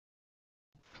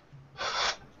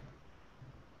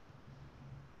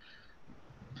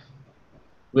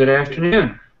Good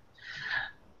afternoon.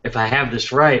 If I have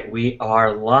this right, we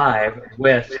are live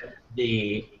with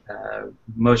the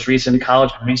most recent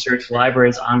College and Research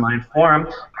Libraries online forum.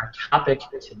 Our topic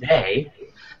today,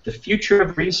 the future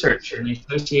of research in the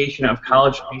Association of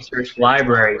College Research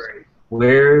Libraries.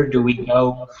 Where do we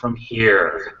go from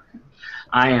here?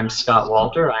 I am Scott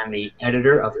Walter. I'm the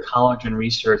editor of College and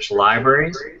Research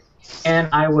Libraries, and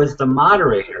I was the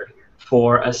moderator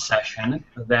for a session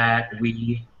that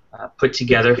we put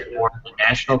together for the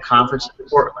National Conference in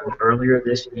Portland earlier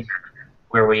this year,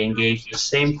 where we engaged the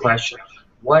same question: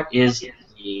 what is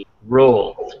the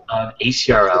role of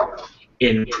ACRL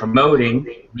in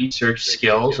promoting research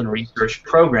skills and research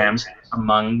programs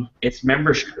among its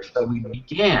membership? So we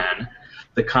began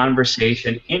the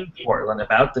conversation in Portland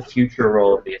about the future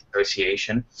role of the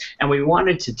association, and we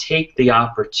wanted to take the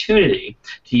opportunity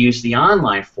to use the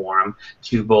online forum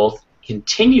to both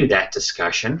continue that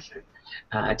discussion,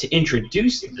 to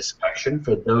introduce the discussion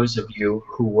for those of you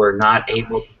who were not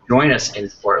able to join us in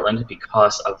Portland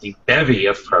because of the bevy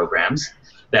of programs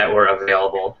that were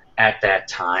available at that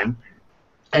time,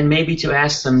 and maybe to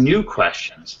ask some new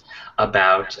questions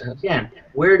about, again,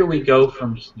 where do we go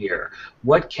from here?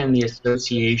 What can the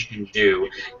association do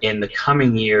in the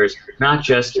coming years, not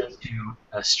just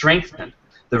to strengthen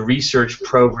the research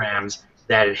programs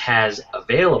that it has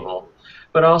available,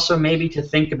 but also maybe to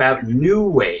think about new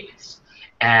ways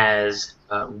as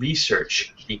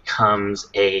research becomes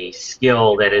a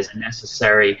skill that is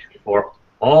necessary for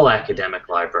all academic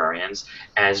librarians,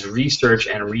 as research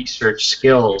and research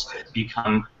skills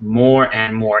become more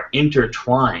and more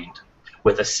intertwined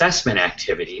with assessment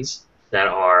activities that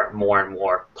are more and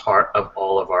more part of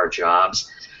all of our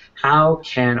jobs. How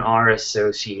can our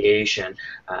association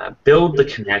build the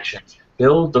connections,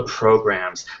 build the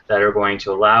programs that are going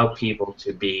to allow people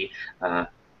to be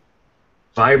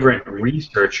vibrant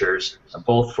researchers,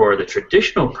 both for the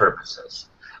traditional purposes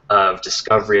of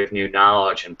discovery of new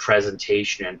knowledge and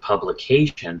presentation and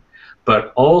publication,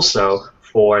 but also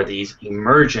for these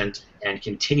emergent and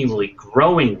continually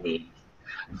growing needs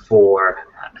for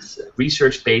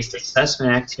research-based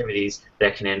assessment activities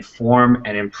that can inform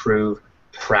and improve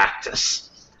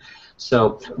practice.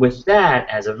 So with that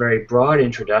as a very broad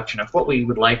introduction of what we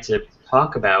would like to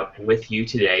talk about with you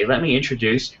today, let me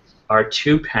introduce our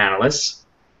two panelists.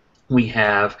 We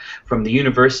have from the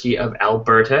University of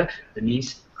Alberta,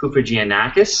 Denise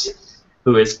Koufogiannakis,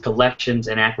 who is Collections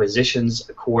and Acquisitions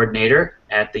Coordinator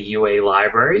at the UA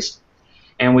Libraries.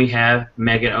 And we have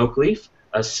Megan Oakleaf,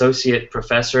 Associate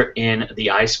Professor in the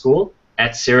iSchool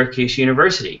at Syracuse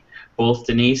University. Both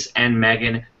Denise and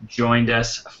Megan joined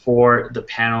us for the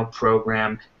panel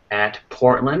program at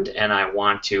Portland, and I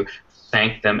want to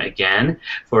thank them again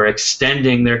for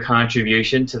extending their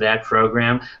contribution to that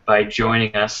program by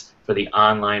joining us for the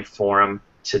online forum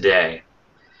today.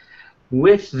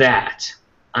 With that,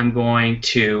 I'm going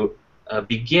to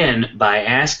begin by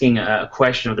asking a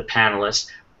question of the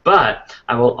panelists, but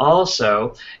I will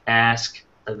also ask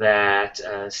that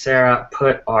Sarah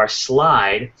put our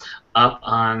slide up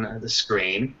on the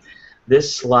screen.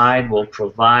 This slide will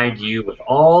provide you with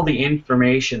all the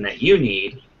information that you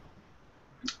need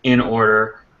in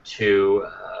order to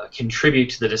contribute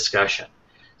to the discussion.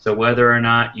 So whether or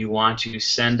not you want to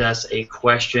send us a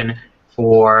question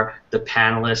for the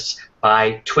panelists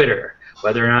by Twitter,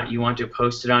 whether or not you want to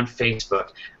post it on Facebook,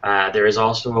 there is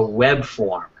also a web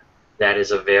form that is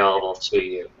available to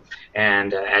you.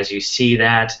 And as you see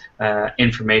that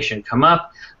information come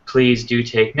up, please do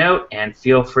take note and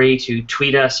feel free to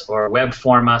tweet us or web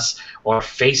form us or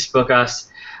Facebook us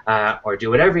or do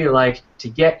whatever you like to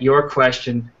get your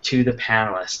question to the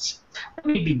panelists. Let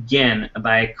me begin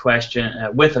by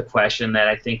with a question that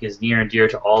I think is near and dear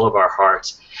to all of our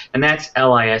hearts, and that's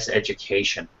LIS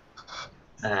education.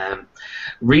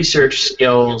 Research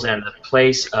skills and the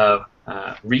place of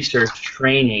research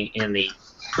training in the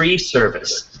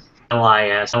pre-service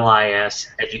LIS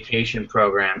education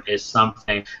program is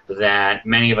something that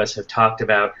many of us have talked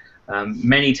about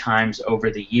many times over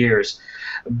the years.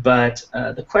 But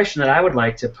the question that I would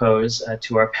like to pose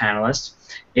to our panelists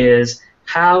is,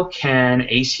 how can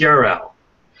ACRL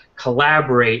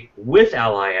collaborate with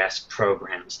LIS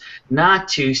programs, not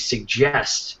to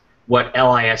suggest what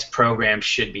LIS programs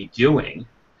should be doing,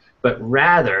 but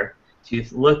rather to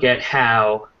look at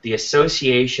how the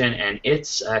association and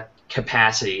its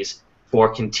capacities for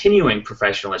continuing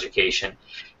professional education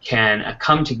can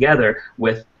come together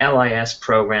with LIS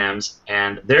programs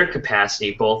and their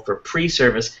capacity both for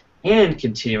pre-service and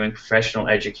continuing professional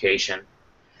education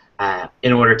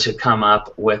in order to come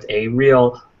up with a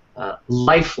real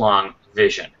lifelong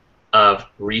vision of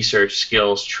research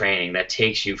skills training that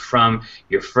takes you from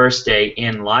your first day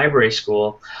in library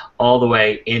school all the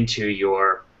way into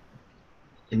your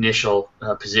initial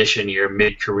position, your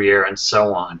mid-career, and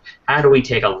so on. How do we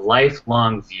take a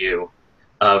lifelong view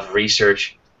of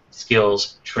research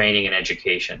skills training and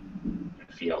education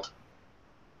field?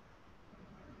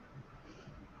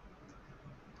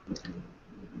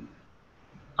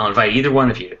 I'll invite either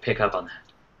one of you to pick up on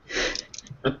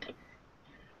that.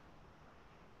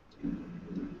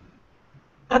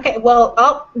 Okay,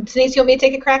 well, Denise, you want me to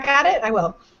take a crack at it? I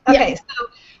will. Okay, so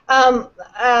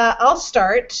I'll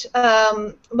start.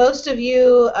 Most of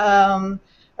you,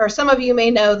 or some of you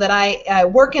may know that I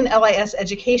work in LIS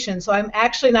education, so I'm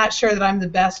actually not sure that I'm the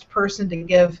best person to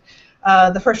give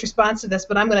the first response to this,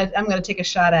 but I'm gonna take a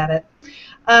shot at it.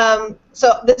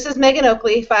 So this is Megan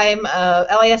Oakleaf. I'm a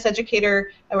LIS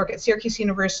educator. I work at Syracuse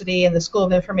University in the School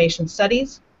of Information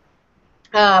Studies.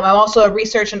 I'm also a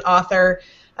research and author.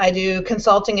 I do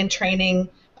consulting and training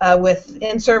with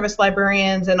in-service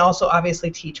librarians, and also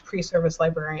obviously teach pre-service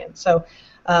librarians. So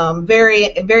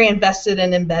very, very invested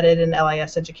and embedded in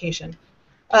LIS education.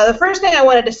 The first thing I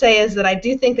wanted to say is that I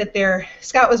do think that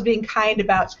Scott was being kind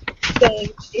about saying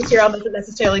ACRL doesn't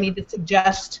necessarily need to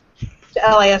suggest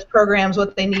to LIS programs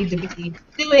what they need to be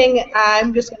doing.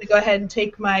 I'm just going to go ahead and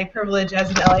take my privilege as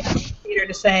an LIS educator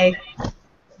to say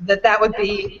that would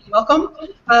be welcome,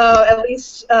 at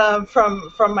least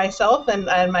from myself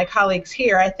and my colleagues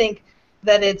here. I think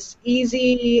that it's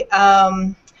easy,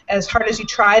 as hard as you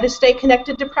try to stay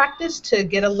connected to practice, to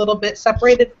get a little bit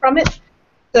separated from it.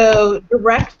 So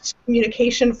direct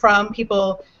communication from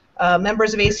people,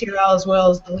 members of ACRL, as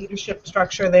well as the leadership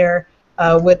structure there,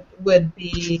 would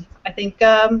be, I think,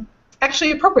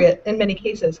 actually appropriate in many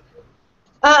cases.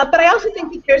 But I also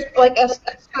think that there's, like as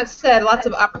Scott said, lots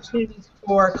of opportunities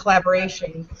for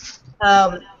collaboration.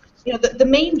 You know, the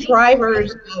main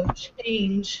drivers of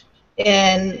change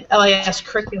in LIS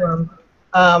curriculum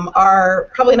are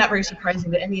probably not very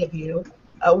surprising to any of you.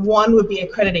 One would be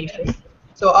accreditation.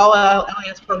 So all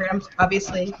LIS programs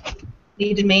obviously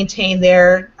need to maintain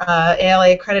their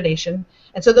ALA accreditation.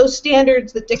 And so those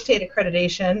standards that dictate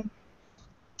accreditation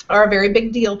are a very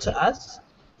big deal to us.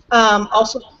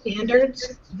 Also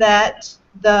standards that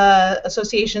the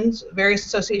associations, various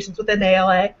associations within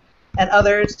ALA and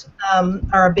others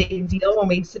are a big deal when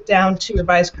we sit down to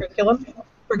revise curriculum.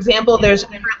 For example, there's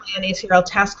currently an ACRL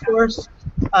task force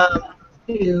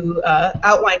to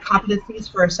outline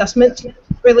competencies for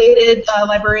assessment-related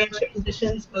librarianship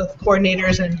positions, both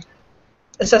coordinators and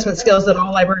assessment skills that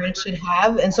all librarians should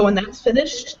have. And so when that's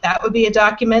finished, that would be a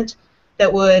document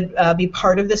that would be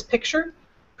part of this picture,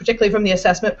 particularly from the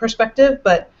assessment perspective,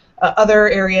 but other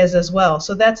areas as well.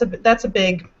 So that's a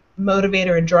big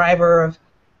motivator and driver of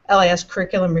LIS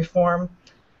curriculum reform.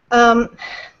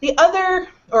 The other,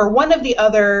 or one of the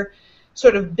other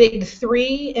sort of big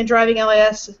three in driving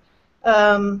LIS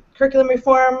curriculum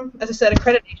reform, as I said,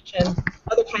 accreditation,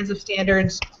 other kinds of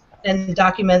standards and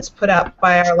documents put out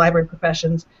by our library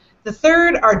professions. The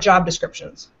third are job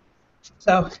descriptions.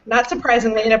 So not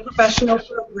surprisingly, in a professional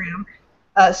program,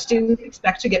 students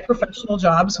expect to get professional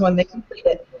jobs when they complete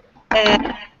it.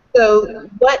 And so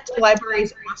what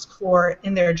libraries ask for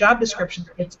in their job descriptions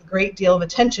gets a great deal of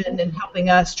attention in helping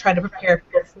us try to prepare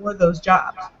people for those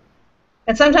jobs.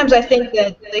 And sometimes I think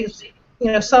that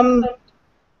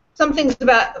some things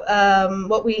about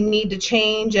what we need to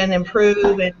change and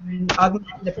improve and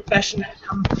augment the profession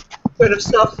become sort of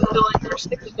self-fulfilling or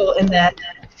cyclical in that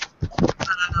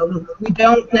we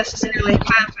don't necessarily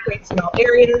have strengths in all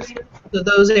areas, so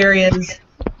those areas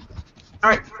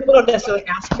people don't necessarily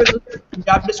ask for those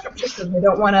job descriptions because they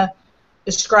don't want to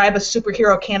describe a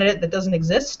superhero candidate that doesn't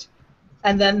exist,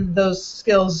 and then those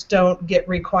skills don't get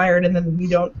required, and then we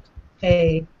don't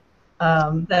pay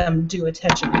them due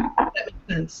attention. That makes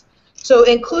sense. So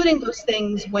including those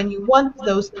things when you want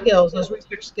those skills, those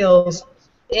research skills,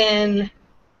 in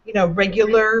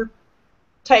regular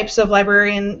types of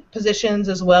librarian positions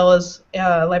as well as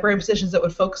librarian positions that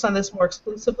would focus on this more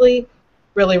exclusively,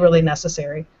 really, really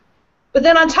necessary. But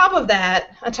then on top of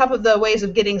that, on top of the ways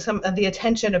of getting some of the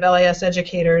attention of LIS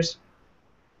educators,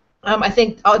 I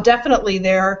think definitely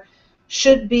there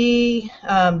should be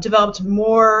developed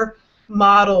more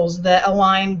models that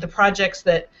align the projects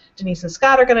that Denise and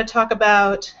Scott are going to talk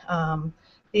about,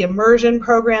 the immersion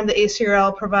program that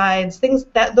ACRL provides,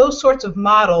 those sorts of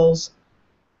models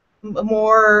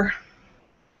more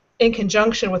in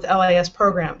conjunction with LIS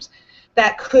programs.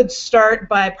 That could start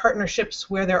by partnerships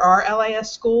where there are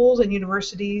LIS schools and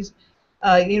universities,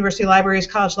 university libraries,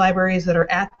 college libraries that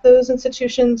are at those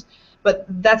institutions, but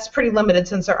that's pretty limited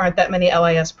since there aren't that many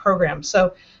LIS programs.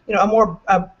 So, you know,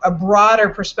 a broader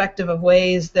perspective of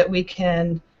ways that we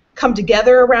can come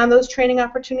together around those training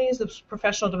opportunities, those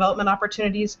professional development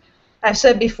opportunities. I've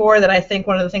said before that I think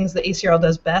one of the things that ACRL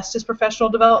does best is professional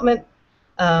development,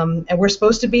 and we're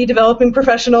supposed to be developing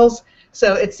professionals,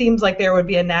 so it seems like there would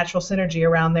be a natural synergy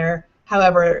around there.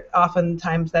 However,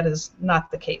 oftentimes that is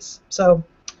not the case. So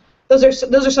those are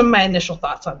some of my initial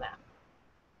thoughts on that.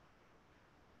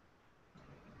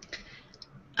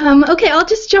 Okay, I'll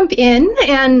just jump in,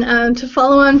 and to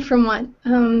follow on from what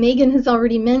Megan has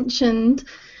already mentioned,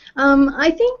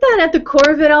 I think that at the core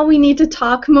of it all, we need to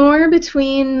talk more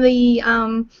between the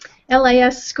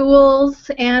LIS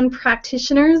schools and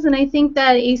practitioners, and I think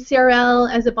that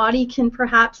ACRL as a body can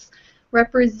perhaps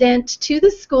represent to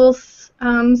the schools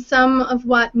some of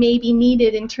what may be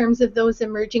needed in terms of those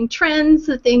emerging trends,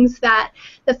 the things that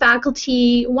the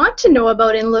faculty want to know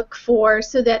about and look for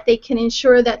so that they can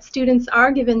ensure that students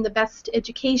are given the best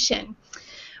education.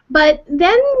 But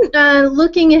then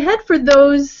looking ahead for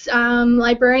those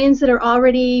librarians that are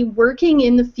already working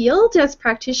in the field as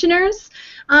practitioners,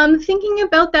 thinking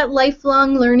about that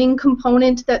lifelong learning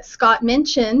component that Scott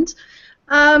mentioned,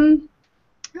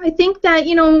 I think that,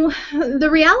 you know, the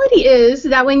reality is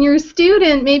that when you're a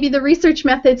student, maybe the research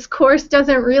methods course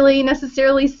doesn't really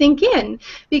necessarily sink in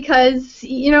because,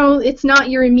 you know, it's not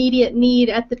your immediate need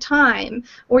at the time,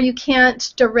 or you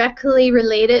can't directly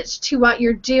relate it to what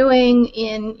you're doing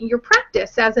in your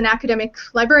practice as an academic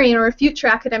librarian or a future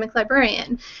academic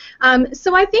librarian.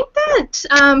 So I think that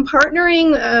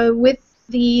partnering with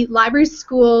the library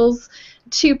schools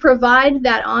to provide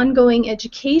that ongoing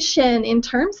education in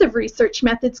terms of research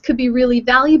methods could be really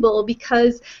valuable,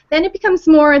 because then it becomes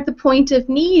more at the point of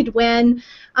need when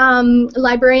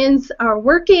librarians are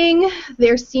working,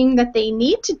 they're seeing that they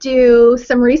need to do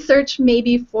some research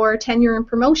maybe for tenure and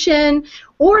promotion,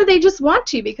 or they just want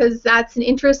to because that's an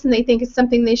interest and they think it's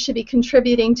something they should be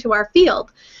contributing to our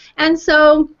field. And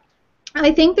so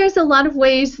I think there's a lot of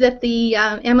ways that the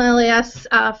MLIS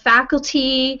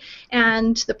faculty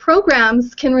and the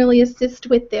programs can really assist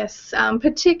with this,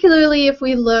 particularly if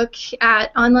we look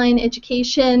at online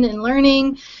education and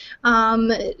learning.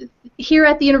 Here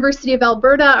at the University of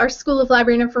Alberta, our School of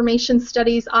Library and Information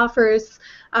Studies offers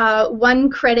 1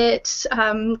 credit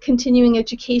continuing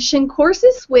education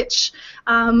courses, which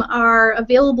are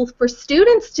available for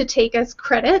students to take as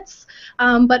credits,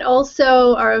 but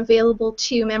also are available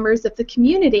to members of the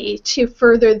community to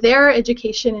further their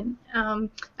education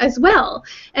as well.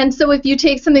 And so if you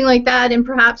take something like that and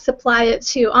perhaps apply it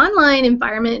to online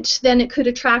environment, then it could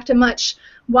attract a much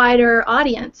wider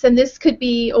audience. And this could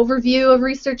be overview of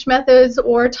research methods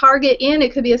or target in,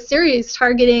 it could be a series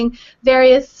targeting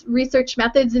various research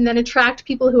methods and then attract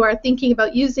people who are thinking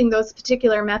about using those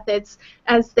particular methods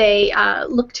as they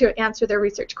look to answer their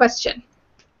research question.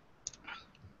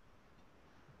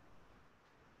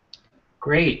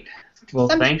 Great. Well,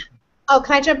 thanks. Oh,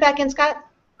 can I jump back in, Scott?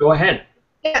 Go ahead.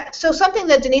 Yeah, so something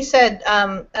that Denise said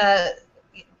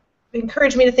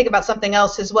encouraged me to think about something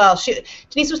else as well.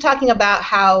 Denise was talking about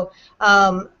how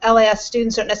LIS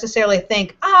students don't necessarily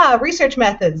think, research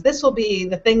methods, this will be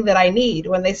the thing that I need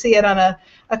when they see it on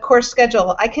a course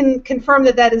schedule. I can confirm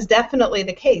that that is definitely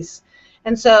the case.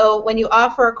 And so when you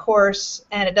offer a course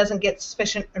and it doesn't get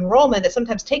sufficient enrollment, it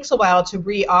sometimes takes a while to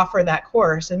re-offer that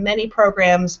course. And many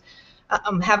programs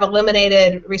have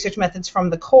eliminated research methods from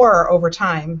the core over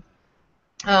time,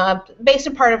 based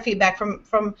in part of feedback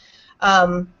from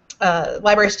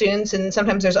library students, and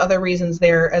sometimes there's other reasons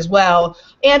there as well,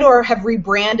 and or have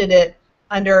rebranded it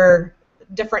under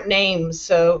different names,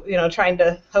 so trying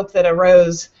to hope that a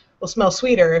rose will smell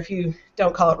sweeter if you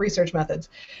don't call it research methods.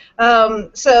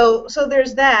 So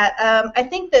there's that. I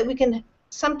think that we can,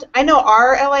 I know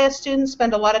our LIS students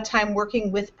spend a lot of time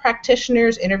working with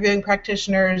practitioners, interviewing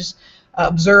practitioners,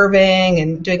 observing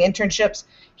and doing internships.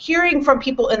 Hearing from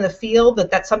people in the field that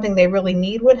that's something they really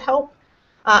need would help.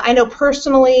 I know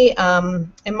personally,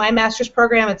 in my master's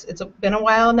program, it's been a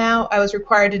while now, I was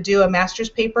required to do a master's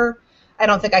paper. I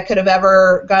don't think I could have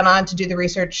ever gone on to do the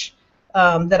research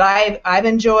that I've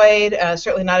enjoyed,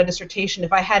 certainly not a dissertation,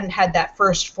 if I hadn't had that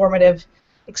first formative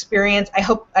experience. I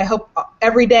hope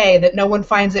every day that no one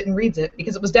finds it and reads it,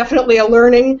 because it was definitely a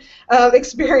learning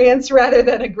experience rather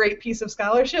than a great piece of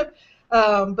scholarship,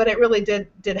 but it really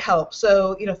did help.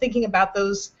 So thinking about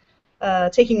those,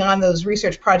 taking on those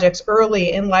research projects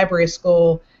early in library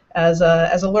school as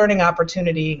a learning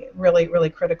opportunity, really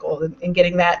critical in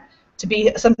getting that to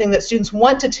be something that students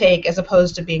want to take as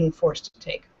opposed to being forced to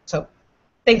take. So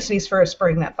thanks, Denise, for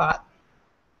spurring that thought.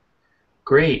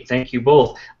 Great, thank you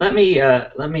both. Let me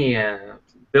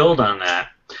build on that.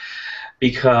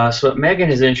 because what Megan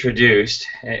has introduced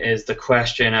is the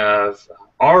question of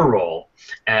our role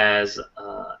as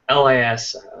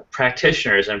LIS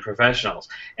practitioners and professionals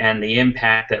and the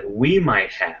impact that we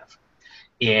might have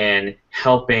in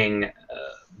helping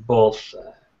both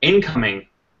incoming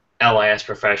LIS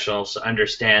professionals to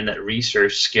understand that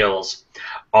research skills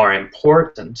are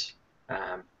important,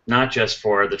 not just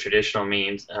for the traditional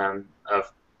means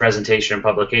of presentation and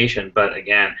publication, but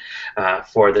again,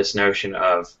 for this notion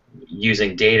of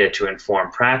using data to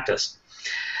inform practice.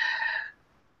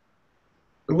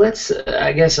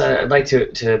 I guess I'd like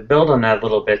to build on that a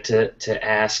little bit to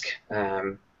ask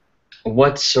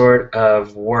what sort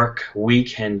of work we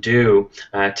can do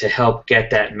to help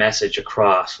get that message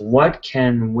across. What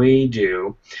can we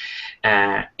do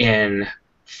in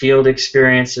field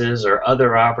experiences or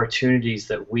other opportunities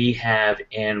that we have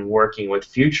in working with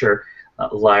future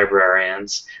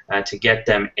librarians to get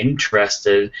them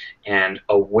interested and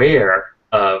aware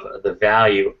of the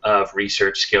value of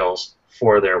research skills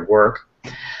for their work?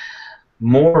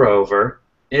 Moreover,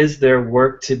 is there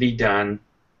work to be done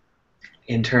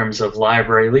in terms of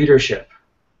library leadership,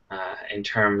 in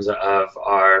terms of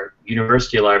our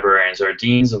university librarians, our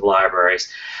deans of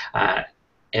libraries,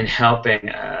 in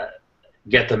helping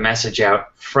get the message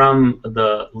out from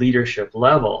the leadership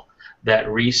level that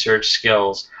research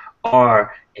skills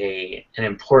are an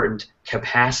important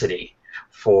capacity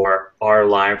for our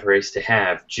libraries to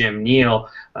have? Jim Neal,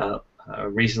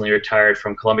 recently retired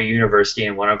from Columbia University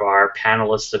and one of our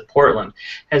panelists at Portland,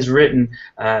 has written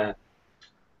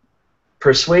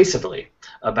persuasively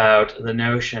about the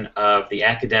notion of the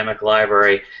academic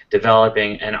library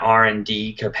developing an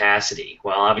R&D capacity.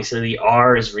 Well, obviously the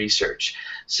R is research.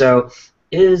 So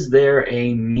is there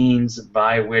a means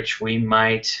by which we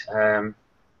might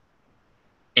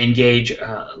engage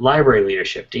library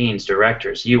leadership, deans,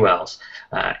 directors, ULs,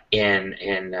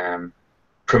 in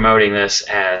promoting this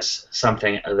as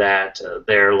something that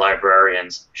their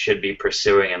librarians should be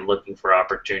pursuing and looking for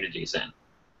opportunities in?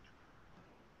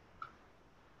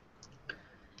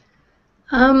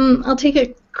 I'll take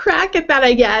a crack at that,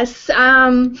 I guess.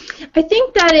 I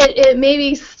think that it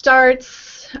maybe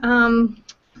starts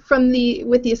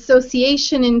with the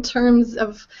association in terms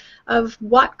of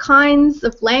what kinds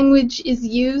of language is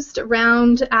used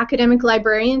around academic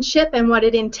librarianship and what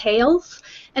it entails,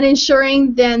 and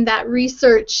ensuring then that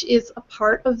research is a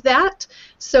part of that,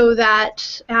 so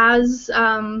that as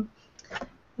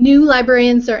new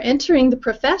librarians are entering the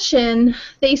profession,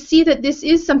 they see that this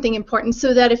is something important,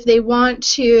 so that if they want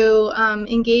to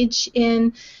engage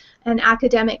in an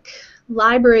academic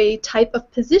library type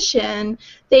of position,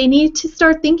 they need to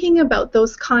start thinking about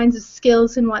those kinds of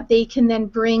skills and what they can then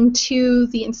bring to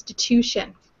the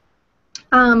institution.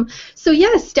 So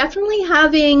yes, definitely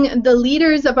having the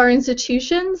leaders of our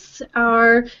institutions,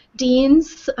 our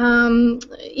deans,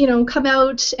 you know, come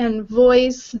out and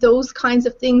voice those kinds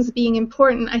of things being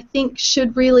important, I think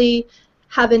should really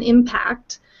have an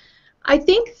impact. I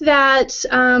think that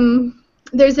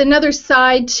there's another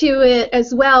side to it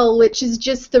as well, which is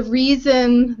just the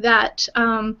reason that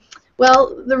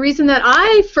well, the reason that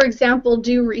I, for example,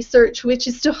 do research, which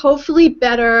is to hopefully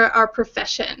better our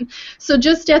profession. So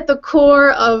just at the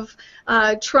core of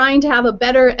trying to have a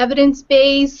better evidence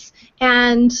base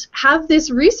and have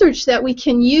this research that we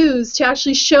can use to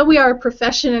actually show we are a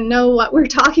profession and know what we're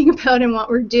talking about and what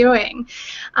we're doing.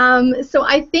 So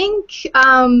I think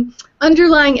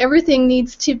underlying everything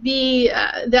needs to be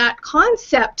that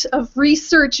concept of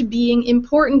research being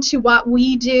important to what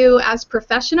we do as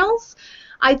professionals.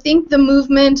 I think the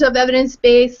movement of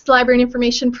evidence-based library and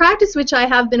information practice, which I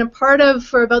have been a part of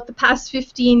for about the past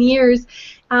 15 years,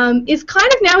 is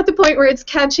kind of now at the point where it's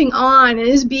catching on and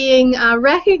is being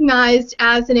recognized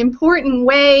as an important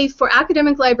way for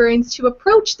academic librarians to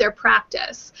approach their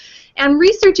practice. And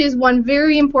research is one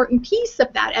very important piece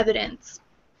of that evidence.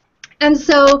 And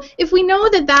so if we know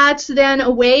that that's then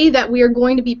a way that we are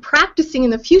going to be practicing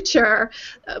in the future,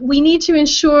 we need to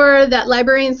ensure that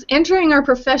librarians entering our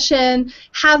profession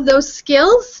have those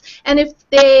skills, and if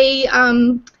they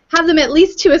have them at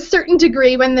least to a certain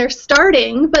degree when they're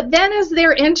starting, but then as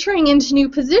they're entering into new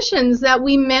positions, that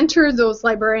we mentor those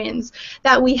librarians,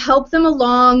 that we help them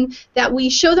along, that we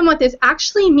show them what this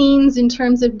actually means in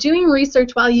terms of doing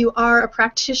research while you are a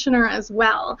practitioner as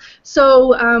well.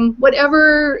 So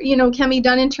whatever, you know, can be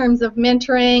done in terms of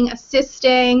mentoring,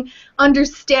 assisting,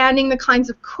 understanding the kinds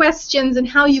of questions and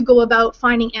how you go about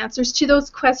finding answers to those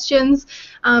questions,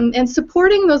 and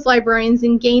supporting those librarians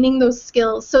in gaining those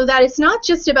skills, so that it's not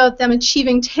just about them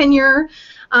achieving tenure,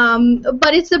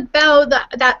 but it's about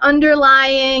that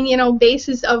underlying, you know,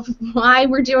 basis of why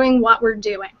we're doing what we're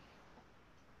doing.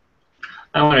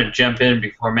 I want to jump in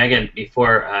before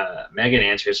Megan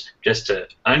answers, just to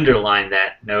underline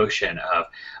that notion of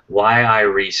why I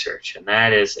research, and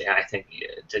that is, I think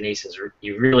Denise,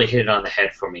 you really hit it on the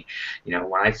head for me. You know,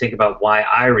 when I think about why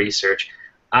I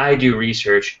do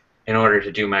research in order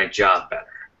to do my job better.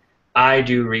 I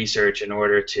do research in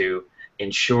order to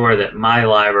ensure that my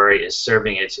library is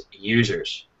serving its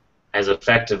users as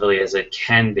effectively as it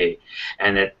can be,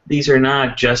 and that these are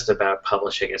not just about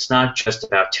publishing. It's not just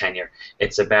about tenure.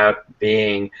 It's about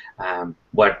being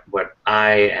what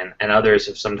I and others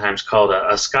have sometimes called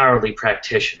a scholarly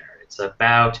practitioner. It's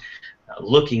about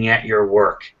looking at your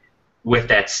work with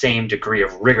that same degree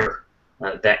of rigor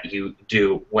that you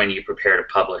do when you prepare to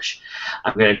publish.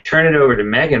 I'm going to turn it over to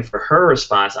Megan for her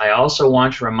response. I also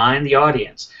want to remind the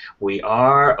audience, we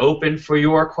are open for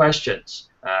your questions.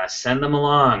 Send them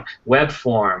along, web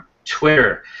form,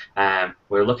 Twitter.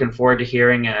 We're looking forward to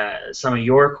hearing some of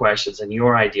your questions and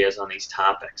your ideas on these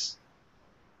topics.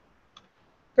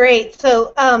 Great.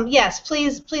 So yes,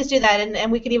 please do that,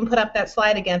 and we could even put up that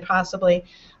slide again, possibly,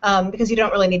 because you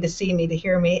don't really need to see me to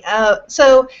hear me.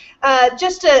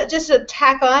 Just to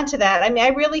tack on to that, I mean, I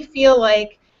really feel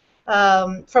like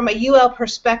from a UL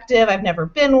perspective, I've never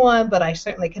been one, but I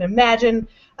certainly can imagine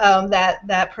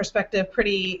that perspective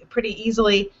pretty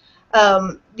easily.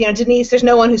 You know, Denise, there's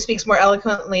no one who speaks more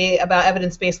eloquently about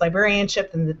evidence-based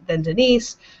librarianship than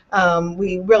Denise.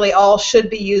 We really all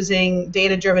should be using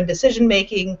data-driven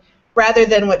decision-making rather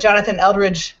than what Jonathan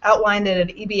Eldridge outlined at an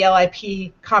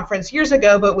EBLIP conference years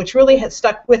ago, but which really has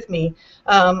stuck with me,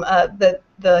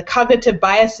 the cognitive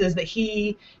biases that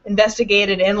he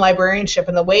investigated in librarianship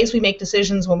and the ways we make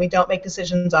decisions when we don't make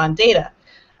decisions on data.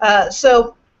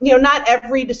 So, you know, not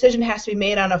every decision has to be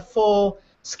made on a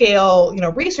full-scale, you know,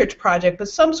 research project, but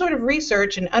some sort of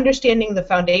research and understanding the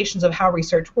foundations of how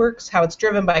research works, how it's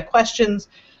driven by questions,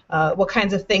 what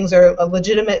kinds of things are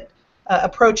legitimate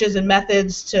approaches and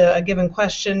methods to a given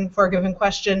question, for a given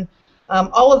question.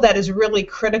 All of that is really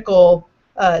critical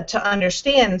to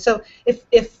understand. And so if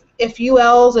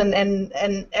ULs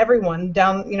and everyone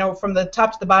down, you know, from the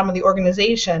top to the bottom of the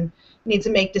organization needs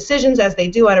to make decisions as they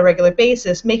do on a regular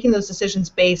basis, making those decisions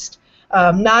based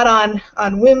not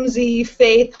on whimsy,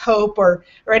 faith, hope, or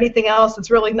anything else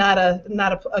that's really not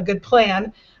a good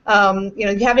plan. You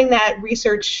know, having that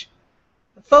research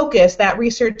focus, that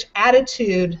research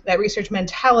attitude, that research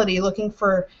mentality, looking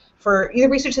for either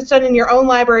research that's done in your own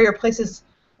library or places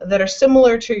that are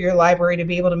similar to your library to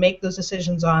be able to make those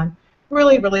decisions on,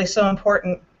 really so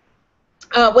important.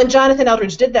 When Jonathan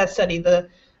Eldridge did that study,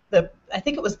 I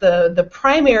think it was the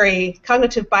primary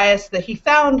cognitive bias that he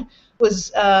found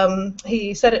was,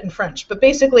 he said it in French, but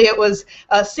basically it was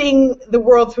seeing the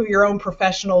world through your own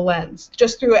professional lens,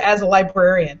 just through it as a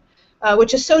librarian,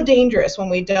 which is so dangerous when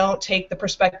we don't take the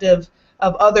perspective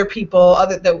of other people,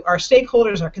 our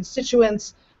stakeholders, our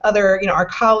constituents, our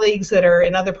colleagues that are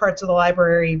in other parts of the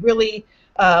library, really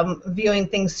viewing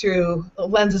things through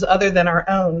lenses other than our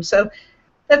own. So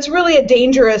that's really a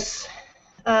dangerous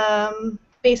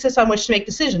basis on which to make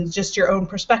decisions, just your own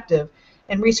perspective.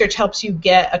 And research helps you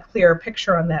get a clearer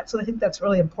picture on that. So I think that's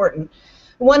really important.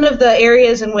 One of the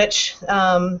areas in which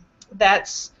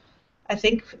that's, I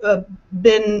think,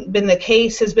 been the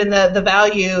case has been the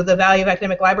Value of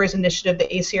Academic Libraries initiative that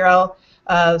ACRL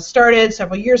started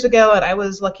several years ago, and I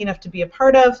was lucky enough to be a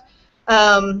part of.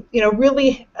 You know,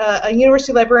 really, a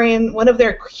university librarian, one of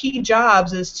their key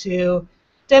jobs is to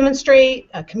demonstrate,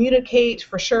 communicate,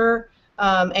 for sure,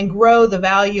 and grow the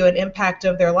value and impact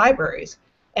of their libraries.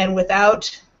 And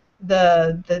without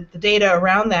the data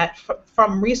around that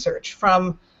from research,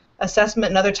 from assessment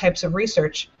and other types of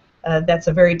research, that's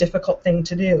a very difficult thing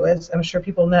to do, as I'm sure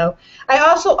people know. I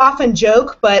also often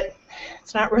joke, but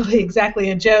it's not really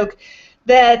exactly a joke,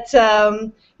 that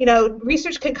you know,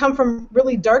 research can come from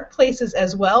really dark places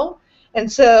as well. And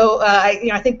so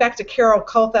I think back to Carol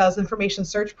Kulthau's information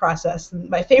search process. And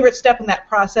my favorite step in that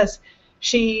process,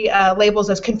 she labels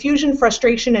as confusion,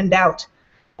 frustration, and doubt.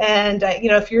 And you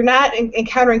know, if you're not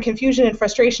encountering confusion and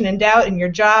frustration and doubt in your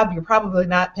job, you're probably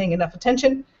not paying enough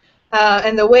attention.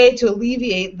 And the way to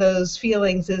alleviate those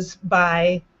feelings is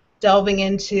by delving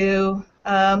into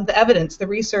the evidence, the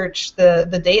research,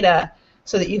 the data,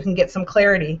 so that you can get some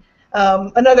clarity.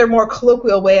 Another more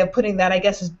colloquial way of putting that, I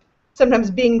guess, is sometimes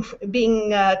being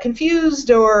confused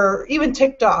or even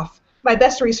ticked off. My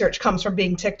best research comes from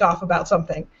being ticked off about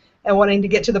something and wanting to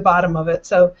get to the bottom of it.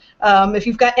 So if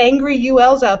you've got angry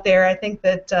ULs out there, I think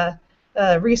that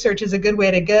research is a good way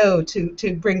to go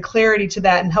to bring clarity to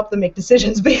that and help them make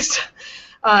decisions based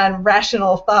on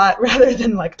rational thought rather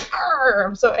than like,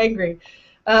 I'm so angry.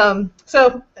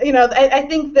 So you know, I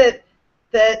think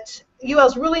that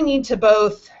ULs really need to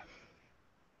both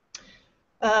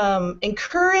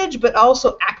encourage but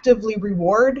also actively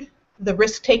reward the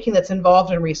risk-taking that's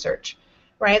involved in research,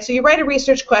 right? So you write a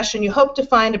research question, you hope to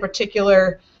find a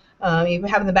particular, you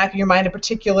have in the back of your mind a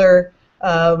particular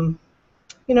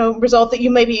result that you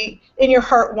maybe in your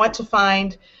heart want to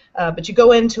find, but you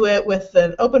go into it with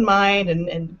an open mind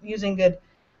and using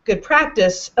good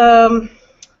practice. How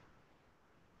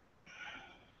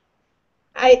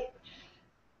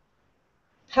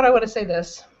do I want to say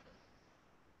this?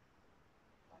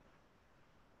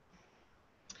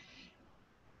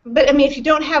 But I mean, if you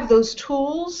don't have those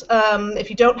tools, if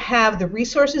you don't have the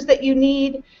resources that you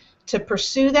need to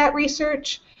pursue that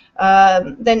research,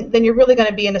 then you're really going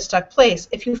to be in a stuck place.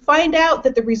 If you find out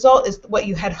that the result is what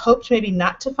you had hoped maybe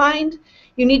not to find,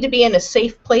 you need to be in a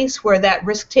safe place where that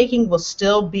risk-taking will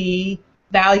still be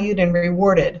valued and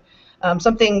rewarded.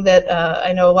 Something that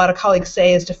I know a lot of colleagues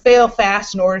say is to fail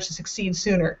fast in order to succeed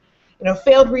sooner.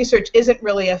 Failed research isn't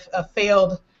really a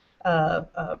failed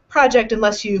project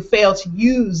unless you fail to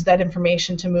use that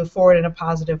information to move forward in a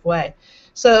positive way.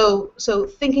 So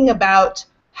thinking about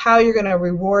how you're going to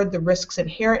reward the risks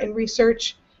inherent in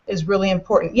research is really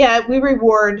important. Yeah, we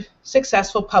reward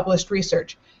successful published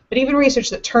research, but even research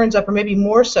that turns up, or maybe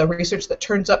more so, research that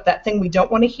turns up that thing we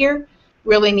don't want to hear,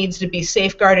 really needs to be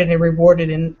safeguarded and rewarded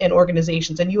in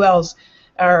organizations. And ULs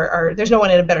there's no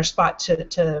one in a better spot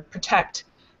to protect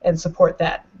and support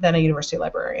that than a university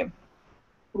librarian.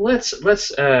 Let's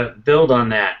build on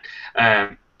that.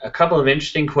 A couple of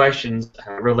interesting questions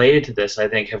related to this, I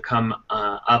think, have come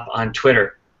up on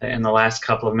Twitter in the last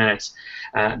couple of minutes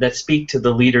that speak to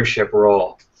the leadership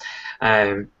role.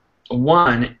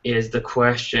 One is the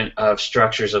question of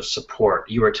structures of support.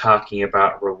 You were talking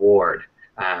about reward,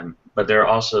 but there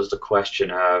also is the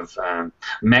question of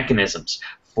mechanisms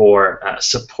for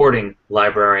supporting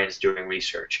librarians doing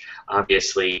research.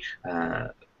 Obviously,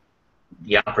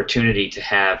 the opportunity to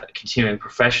have a continuing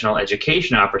professional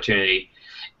education opportunity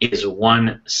is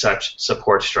one such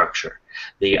support structure.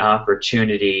 The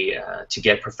opportunity to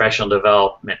get professional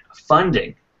development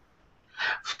funding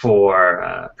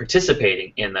for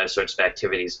participating in those sorts of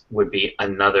activities would be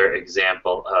another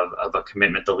example of a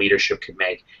commitment the leadership could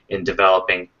make in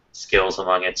developing skills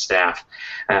among its staff.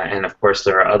 And of course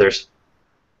there are others.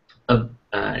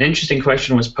 An interesting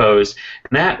question was posed,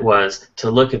 and that was to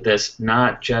look at this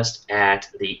not just at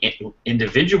the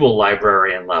individual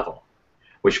librarian level,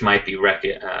 which might be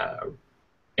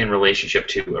in relationship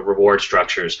to reward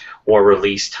structures or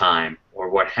release time or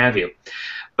what have you,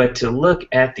 but to look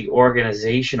at the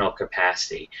organizational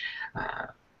capacity.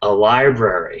 A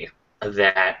library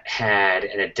that had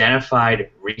an identified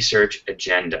research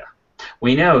agenda.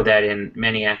 We know that in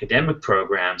many academic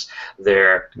programs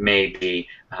there may be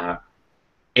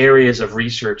areas of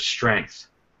research strength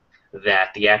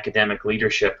that the academic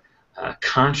leadership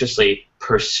consciously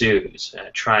pursues,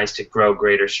 tries to grow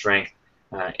greater strength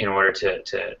in order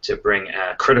to bring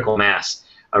a critical mass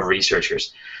of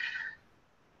researchers.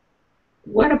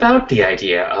 What about the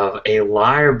idea of a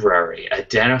library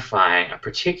identifying a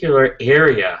particular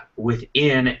area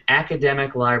within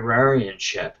academic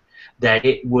librarianship that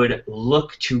it would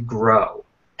look to grow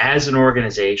as an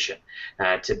organization,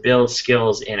 to build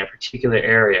skills in a particular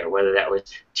area, whether that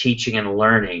was teaching and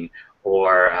learning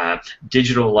or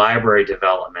digital library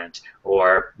development,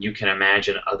 or you can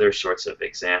imagine other sorts of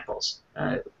examples?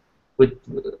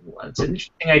 It's an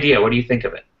interesting idea. What do you think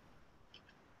of it?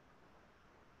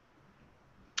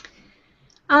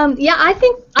 Yeah, I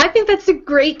think that's a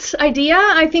great idea.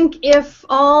 I think if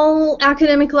all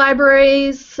academic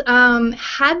libraries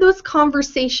had those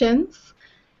conversations,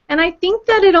 and I think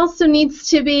that it also needs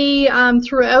to be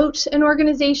throughout an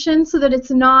organization so that it's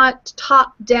not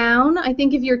top down. I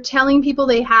think if you're telling people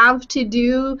they have to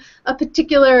do a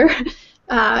particular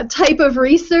type of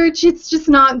research, it's just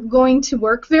not going to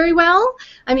work very well.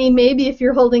 I mean, maybe if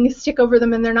you're holding a stick over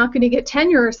them and they're not going to get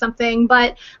tenure or something,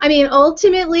 but I mean,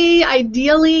 ultimately,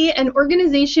 ideally, an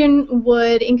organization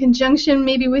would, in conjunction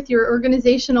maybe with your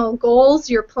organizational goals,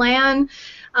 your plan,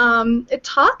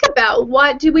 talk about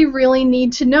what do we really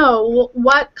need to know,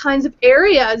 what kinds of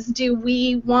areas do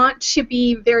we want to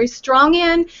be very strong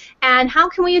in, and how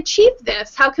can we achieve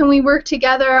this? How can we work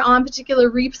together on particular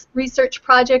research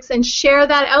projects and share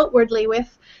that outwardly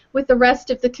with the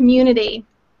rest of the community?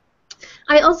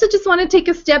 I also just want to take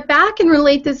a step back and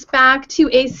relate this back to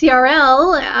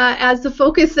ACRL as the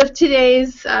focus of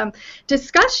today's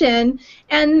discussion.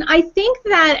 And I think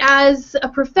that as a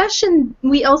profession,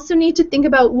 we also need to think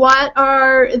about what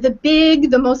are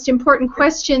the most important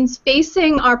questions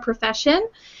facing our profession.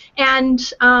 And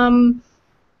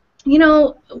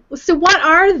so what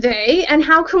are they, and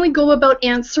how can we go about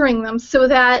answering them so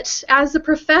that as a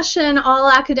profession, all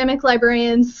academic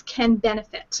librarians can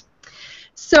benefit?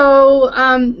 So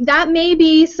that may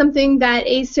be something that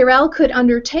ACRL could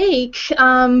undertake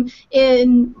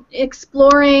in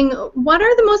exploring what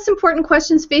are the most important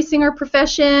questions facing our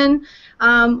profession,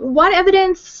 what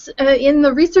evidence in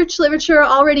the research literature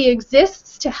already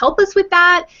exists to help us with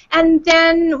that, and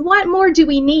then what more do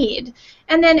we need?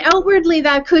 And then outwardly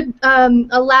that could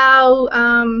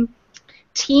allow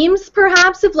teams,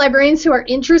 perhaps, of librarians who are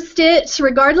interested,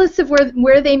 regardless of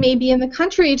where they may be in the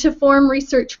country, to form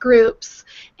research groups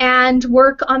and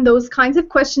work on those kinds of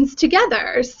questions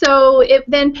together. So it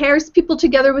then pairs people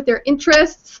together with their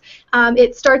interests.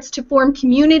 It starts to form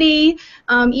community,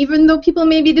 even though people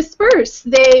may be dispersed.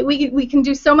 We can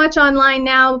do so much online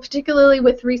now, particularly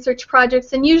with research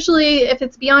projects, and usually if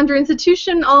it's beyond your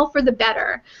institution, all for the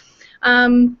better.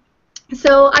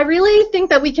 So I really think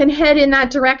that we can head in that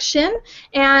direction,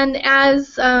 and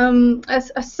as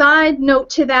a side note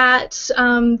to that,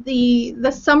 the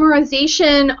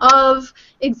summarization of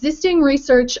existing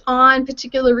research on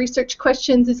particular research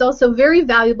questions is also very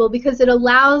valuable because it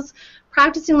allows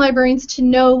practicing librarians to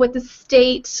know what the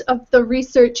state of the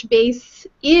research base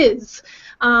is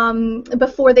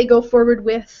before they go forward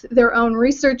with their own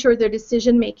research or their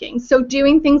decision making. So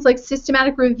doing things like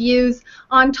systematic reviews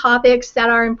on topics that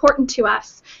are important to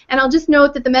us. And I'll just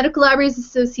note that the Medical Libraries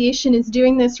Association is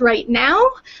doing this right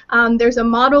now. There's a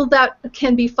model that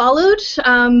can be followed.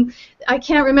 I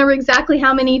can't remember exactly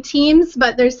how many teams,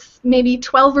 but there's maybe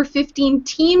 12 or 15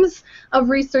 teams of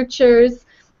researchers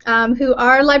who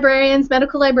are librarians,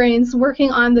 medical librarians, working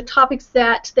on the topics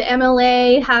that the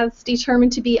MLA has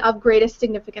determined to be of greatest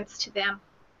significance to them.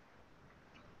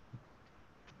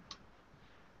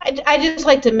 I'd just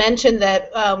like to mention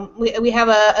that we have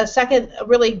a second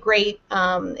really great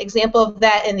example of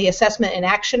that in the Assessment in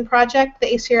Action project that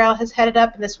ACRL has headed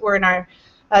up, and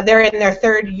they're in their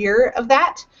third year of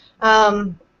that.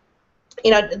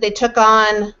 They took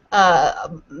on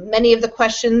many of the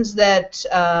questions that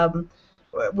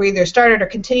were either started or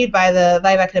continued by the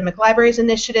Live Academic Libraries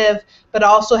Initiative, but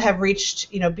also have reached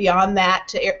beyond that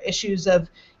to issues of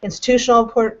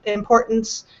institutional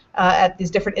importance at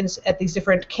these different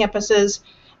campuses,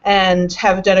 and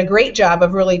have done a great job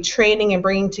of really training and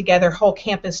bringing together whole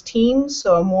campus teams,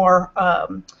 so a more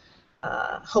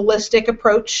holistic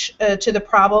approach to the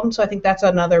problem. So I think that's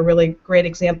another really great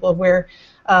example of where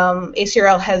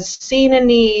ACRL has seen a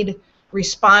need,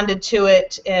 responded to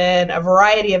it in a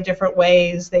variety of different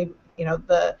ways. They,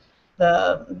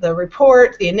 the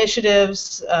report, the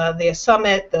initiatives, the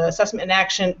summit, the assessment in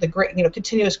action, the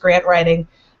continuous grant writing.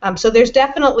 So there's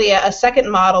definitely a second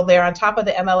model there on top of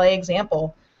the MLA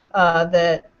example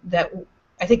that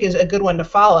I think is a good one to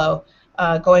follow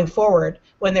going forward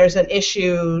when there's an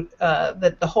issue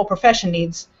that the whole profession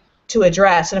needs to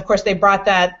address. And of course, they brought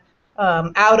that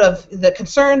out of the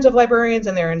concerns of librarians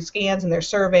and their scans and their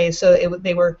surveys, so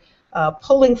they were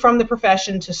pulling from the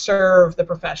profession to serve the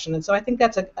profession, and so I think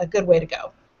that's a good way to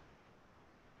go.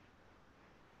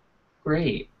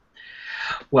 Great.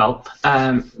 Well,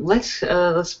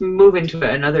 let's move into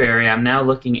another area. I'm now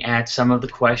looking at some of the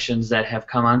questions that have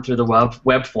come on through the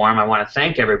web form. I want to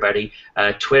thank everybody.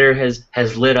 Twitter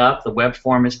has lit up. The web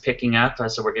form is picking up,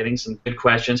 so we're getting some good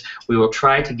questions. We will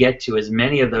try to get to as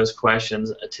many of those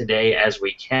questions today as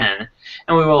we can,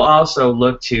 and we will also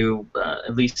look to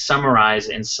at least summarize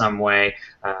in some way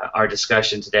our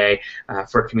discussion today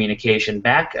for communication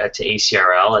back to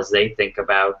ACRL as they think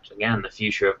about, again, the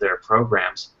future of their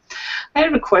programs. I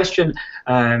have a question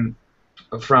came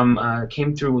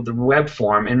through the web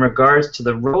form in regards to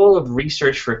the role of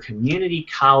research for community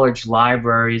college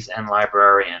libraries and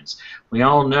librarians. We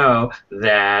all know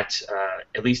that,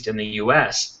 at least in the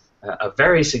U.S., a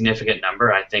very significant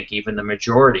number, I think even the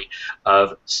majority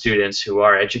of students who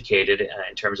are educated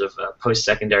in terms of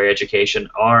post-secondary education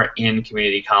are in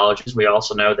community colleges. We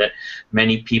also know that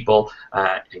many people,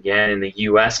 again in the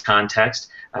U.S. context,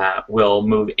 will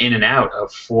move in and out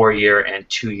of 4-year and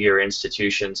 2-year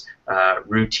institutions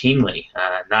routinely,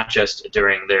 not just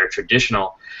during their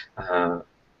traditional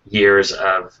years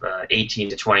of 18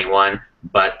 to 21,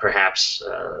 but perhaps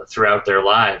throughout their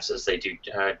lives as they do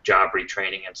job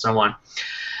retraining and so on.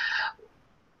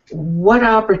 What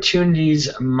opportunities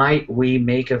might we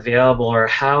make available, or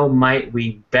how might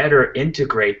we better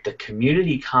integrate the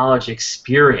community college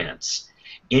experience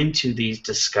into these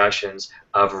discussions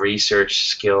of research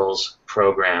skills,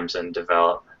 programs, and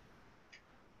development?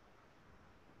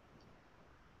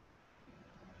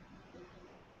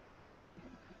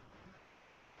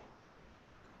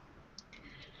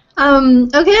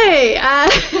 Okay. I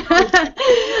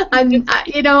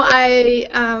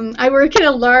work in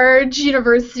a large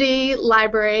university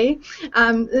library,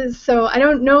 so I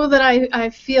don't know that I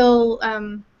feel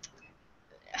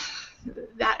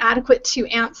that adequate to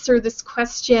answer this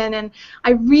question, and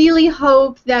I really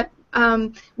hope that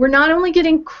we're not only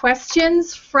getting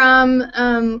questions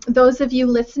from those of you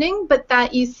listening, but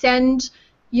that you send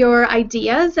your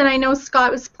ideas. And I know Scott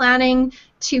was planning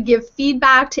to give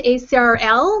feedback to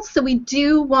ACRL, so we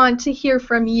do want to hear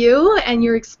from you and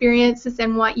your experiences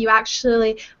and what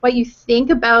you think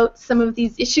about some of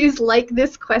these issues, like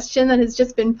this question that has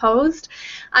just been posed.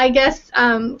 I guess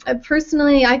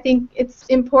personally, I think it's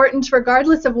important,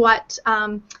 regardless of what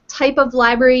type of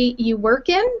library you work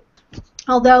in,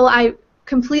 although I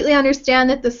completely understand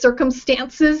that the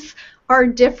circumstances are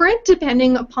different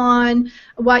depending upon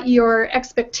what your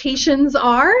expectations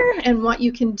are and what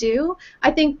you can do.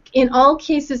 I think in all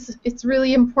cases it's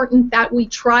really important that we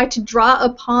try to draw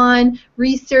upon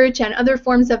research and other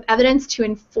forms of evidence to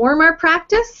inform our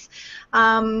practice.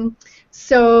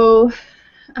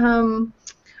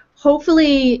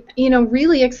 Hopefully,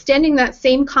 really extending that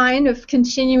same kind of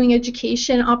continuing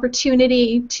education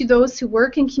opportunity to those who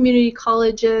work in community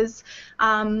colleges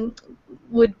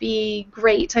would be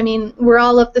great. I mean, we're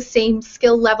all of the same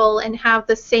skill level and have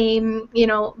the same,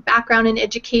 background in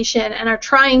education and are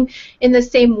trying in the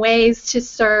same ways to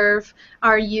serve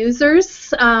our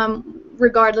users,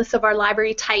 regardless of our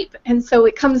library type. And so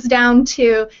it comes down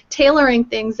to tailoring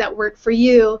things that work for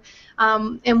you.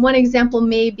 And one example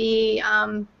may be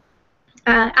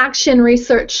action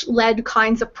research-led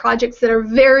kinds of projects that are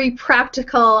very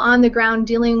practical, on the ground,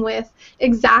 dealing with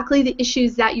exactly the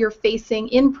issues that you're facing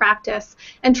in practice,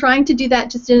 and trying to do that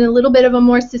just in a little bit of a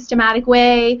more systematic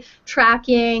way,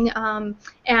 tracking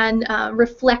and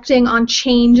reflecting on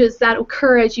changes that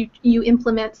occur as you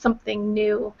implement something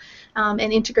new, and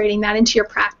integrating that into your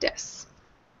practice.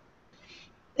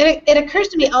 It occurs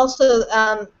to me also,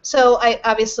 so I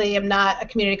obviously am not a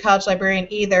community college librarian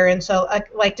either, and so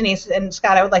like Denise and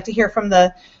Scott, I would like to hear from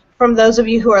those of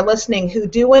you who are listening who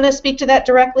do want to speak to that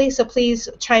directly, so please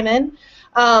chime in.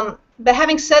 But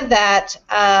having said that,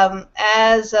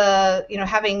 as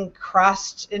having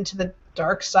crossed into the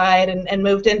dark side and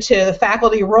moved into the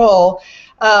faculty role,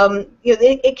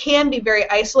 it can be very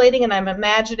isolating, and I'm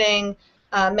imagining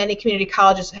many community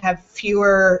colleges have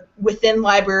fewer within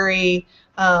library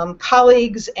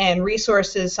colleagues and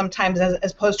resources sometimes,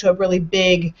 as opposed to a really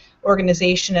big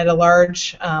organization at a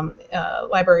large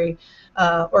library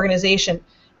organization.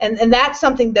 And that's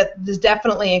something that is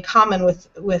definitely in common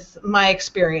with my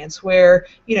experience, where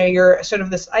you're sort of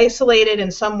this isolated,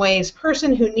 in some ways,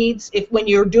 person who needs, when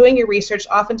you're doing your research,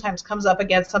 oftentimes comes up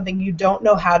against something you don't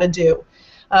know how to do.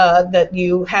 That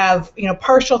you have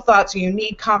partial thoughts, or you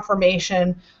need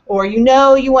confirmation, or you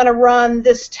want to run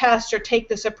this test or take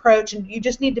this approach, and you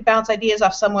just need to bounce ideas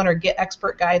off someone or get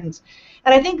expert guidance.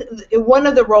 And I think one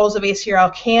of the roles of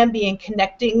ACRL can be in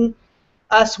connecting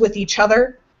us with each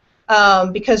other,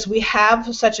 because we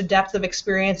have such a depth of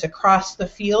experience across the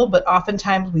field, but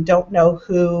oftentimes we don't know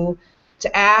who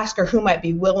to ask or who might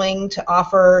be willing to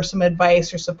offer some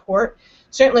advice or support.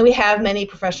 Certainly we have many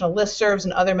professional listservs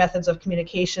and other methods of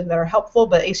communication that are helpful,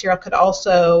 but ACRL could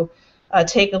also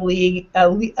take a lead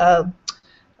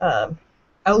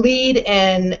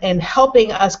in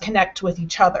helping us connect with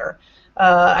each other.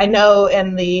 I know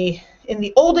in the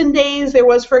olden days there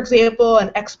was, for example,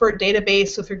 an expert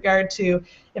database with regard to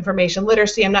information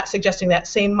literacy. I'm not suggesting that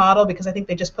same model because I think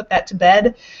they just put that to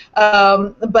bed,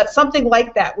 but something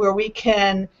like that where we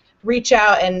can reach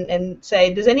out and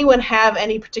say, does anyone have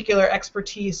any particular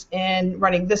expertise in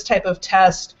running this type of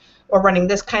test, or running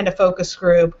this kind of focus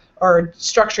group, or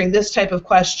structuring this type of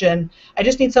question? I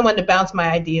just need someone to bounce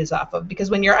my ideas off of, because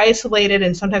when you're isolated,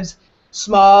 and sometimes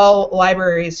small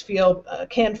libraries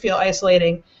can feel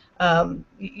isolating,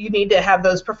 you need to have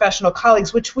those professional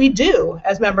colleagues, which we do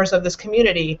as members of this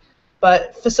community,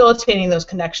 but facilitating those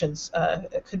connections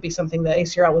could be something that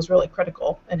ACRL was really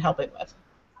critical in helping with.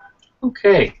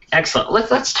 Okay, excellent.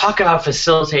 Let's talk about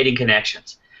facilitating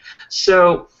connections.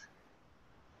 So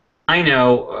I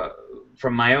know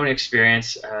from my own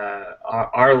experience,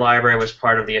 our library was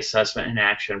part of the Assessment and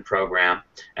Action program,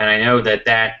 and I know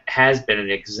that has been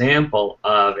an example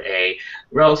of a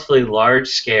relatively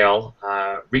large-scale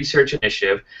research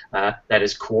initiative that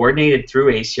is coordinated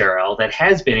through ACRL, that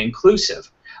has been inclusive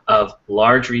of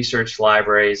large research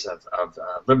libraries, of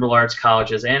liberal arts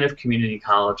colleges, and of community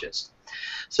colleges.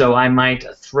 So I might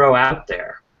throw out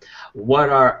there, what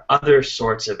are other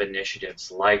sorts of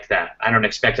initiatives like that? I don't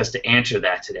expect us to answer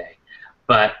that today,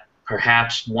 but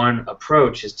perhaps one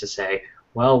approach is to say,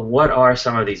 well, what are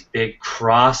some of these big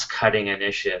cross-cutting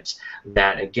initiatives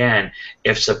that, again,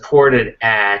 if supported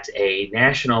at a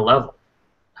national level,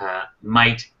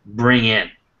 might bring in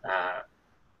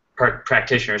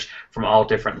practitioners from all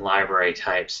different library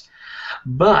types?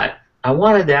 But I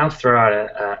want to now throw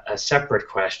out a separate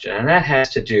question, and that has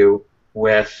to do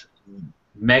with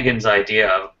Megan's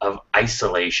idea of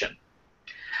isolation,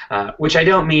 which I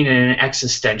don't mean in an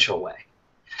existential way,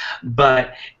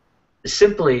 but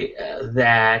simply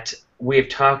that we've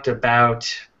talked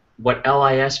about what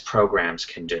LIS programs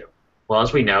can do. Well,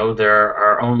 as we know, there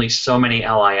are only so many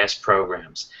LIS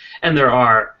programs, and there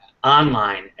are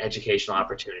online educational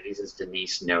opportunities, as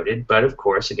Denise noted, but of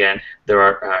course, again, there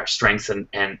are strengths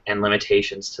and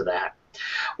limitations to that.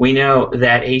 We know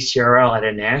that ACRL at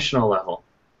a national level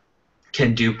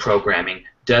can do programming,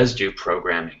 does do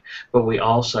programming, but we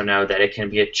also know that it can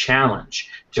be a challenge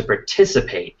to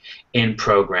participate in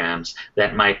programs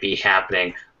that might be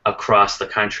happening across the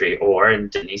country, or in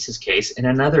Denise's case, in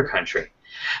another country,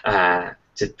 to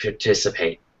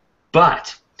participate.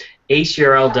 But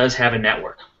ACRL does have a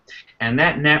network, and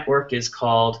that network is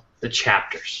called the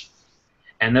chapters.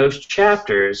 And those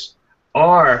chapters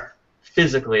are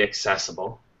physically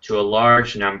accessible to a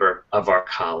large number of our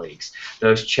colleagues.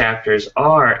 Those chapters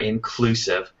are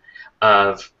inclusive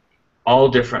of all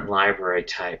different library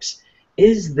types.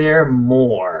 Is there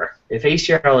more? If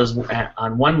ACRL is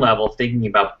on one level thinking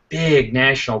about big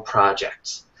national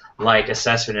projects like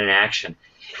assessment and action,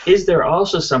 is there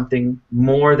also something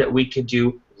more that we could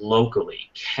do locally?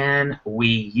 Can we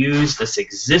use this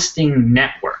existing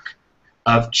network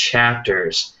of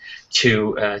chapters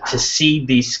to seed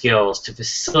these skills, to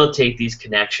facilitate these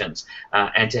connections,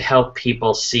 and to help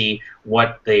people see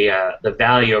what the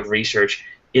value of research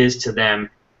is to them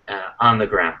on the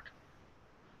ground?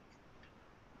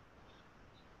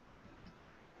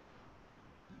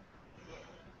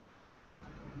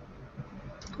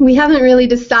 We haven't really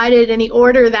decided any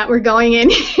order that we're going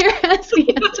in here as we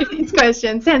answer these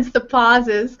questions, hence the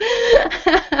pauses.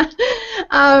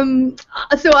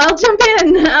 So I'll jump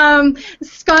in.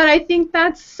 Scott, I think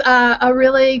that's a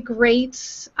really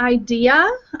great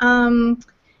idea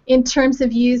in terms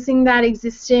of using that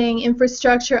existing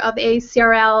infrastructure of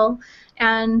ACRL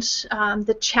and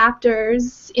the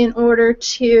chapters in order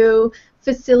to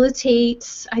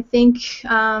facilitate, I think,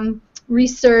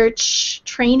 research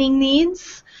training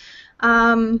needs.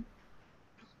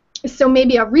 So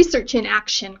maybe a research in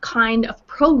action kind of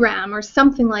program or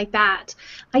something like that.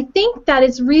 I think that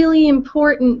it's really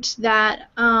important that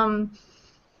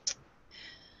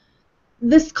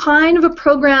this kind of a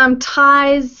program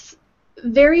ties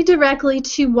very directly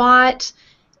to what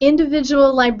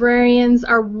individual librarians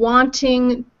are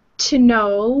wanting to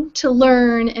know, to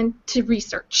learn, and to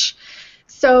research.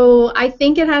 So I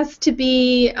think it has to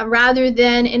be, rather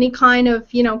than any kind of,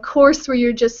 course where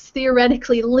you're just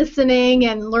theoretically listening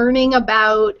and learning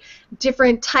about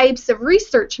different types of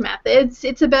research methods,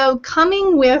 it's about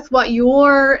coming with what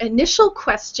your initial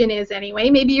question is anyway.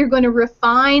 Maybe you're going to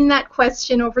refine that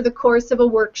question over the course of a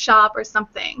workshop or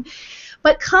something.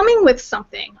 But coming with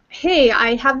something, hey,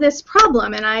 I have this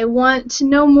problem and I want to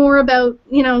know more about,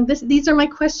 these are my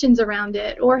questions around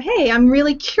it. Or, hey, I'm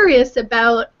really curious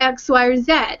about X, Y, or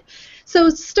Z. So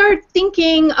start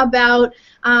thinking about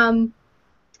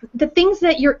the things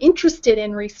that you're interested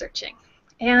in researching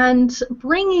and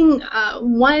bringing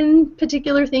one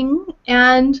particular thing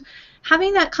and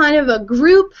having that kind of a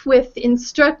group with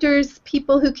instructors,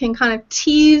 people who can kind of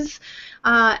tease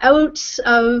out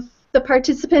of the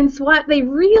participants what they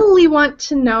really want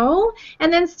to know,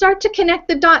 and then start to connect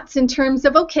the dots in terms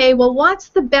of, okay, well, what's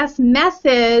the best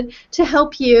method to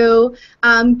help you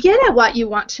get at what you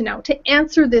want to know, to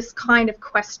answer this kind of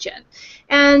question.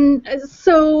 And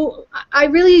so I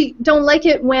really don't like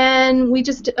it when we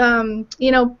just,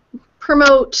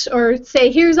 promote or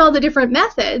say, here's all the different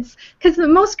methods, because the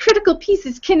most critical piece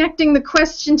is connecting the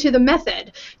question to the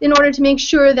method in order to make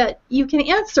sure that you can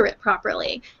answer it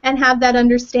properly and have that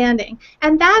understanding.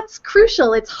 And that's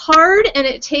crucial. It's hard and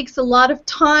it takes a lot of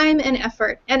time and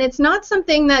effort. And it's not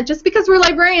something that just because we're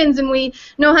librarians and we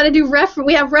know how to do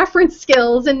we have reference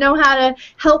skills and know how to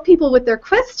help people with their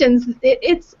questions,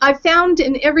 I've found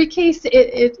in every case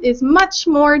it is much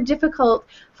more difficult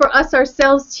for us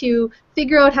ourselves to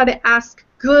figure out how to ask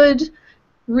good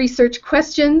research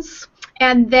questions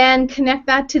and then connect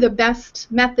that to the best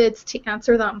methods to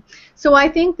answer them. So I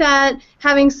think that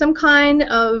having some kind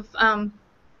of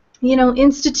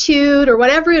institute or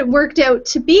whatever it worked out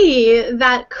to be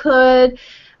that could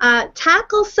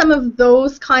tackle some of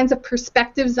those kinds of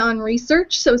perspectives on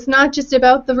research. So it's not just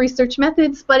about the research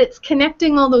methods, but it's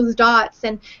connecting all those dots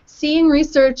and seeing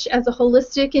research as a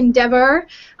holistic endeavor,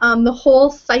 the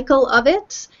whole cycle of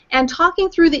it, and talking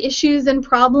through the issues and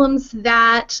problems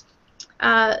that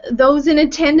those in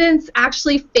attendance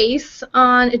actually face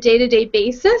on a day-to-day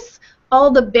basis, all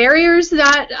the barriers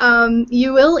that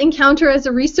you will encounter as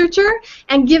a researcher,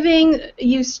 and giving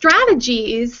you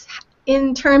strategies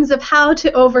in terms of how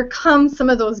to overcome some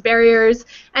of those barriers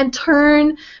and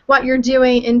turn what you're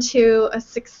doing into a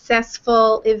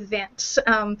successful event,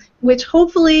 which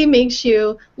hopefully makes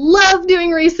you love doing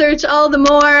research all the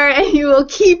more, and you will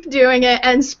keep doing it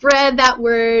and spread that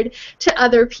word to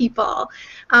other people.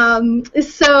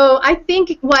 So I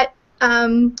think what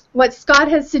Scott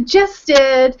has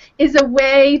suggested is a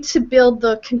way to build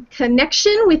the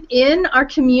connection within our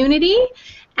community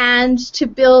and to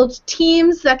build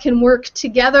teams that can work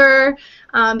together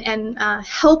and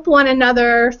help one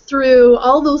another through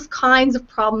all those kinds of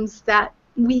problems that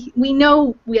we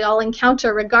know we all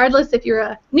encounter, regardless if you're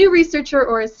a new researcher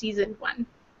or a seasoned one.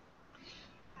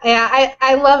 Yeah,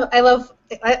 I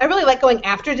really like going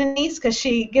after Denise because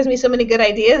she gives me so many good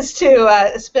ideas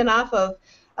to spin off of.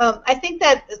 I think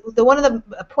that one of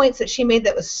the points that she made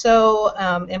that was so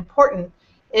important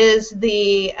is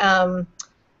the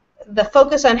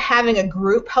focus on having a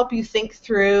group help you think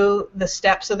through the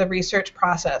steps of the research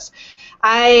process.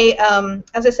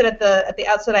 As I said at the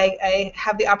outset, I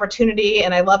have the opportunity,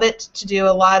 and I love it, to do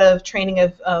a lot of training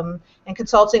and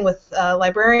consulting with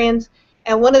librarians.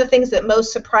 And one of the things that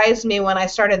most surprised me when I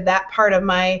started that part of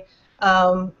my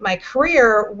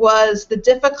career was the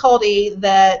difficulty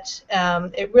that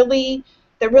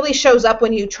really shows up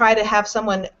when you try to have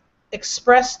someone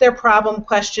express their problem,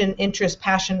 question, interest,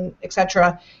 passion,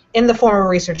 etc. in the form of a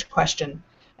research question,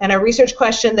 and a research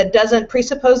question that doesn't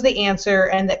presuppose the answer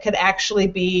and that could actually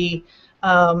be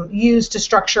used to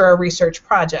structure a research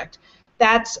project.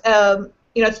 That's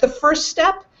it's the first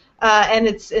step. And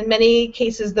it's in many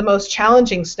cases the most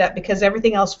challenging step because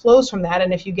everything else flows from that.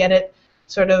 And if you get it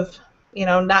sort of,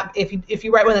 not if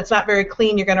you write one that's not very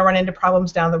clean, you're going to run into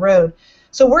problems down the road.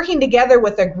 So working together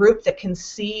with a group that can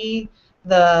see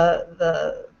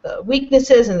the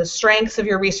weaknesses and the strengths of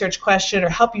your research question or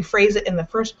help you phrase it in the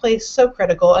first place, so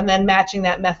critical. And then matching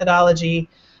that methodology,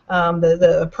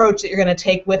 the approach that you're going to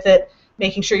take with it,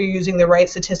 making sure you're using the right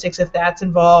statistics if that's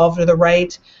involved, or the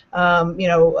right,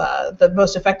 the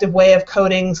most effective way of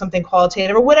coding something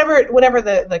qualitative, or whatever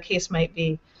the case might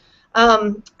be.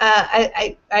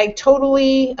 I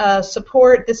totally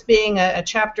support this being a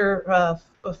chapter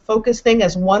focus thing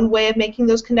as one way of making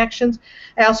those connections.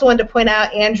 I also wanted to point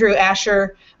out Andrew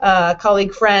Asher,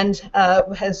 colleague, friend,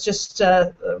 has just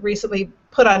recently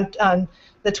put on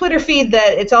the Twitter feed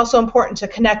that it's also important to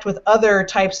connect with other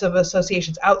types of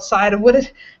associations outside of what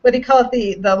do you call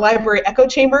it, the library echo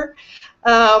chamber,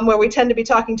 where we tend to be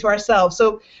talking to ourselves.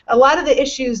 So a lot of the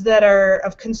issues that are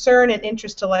of concern and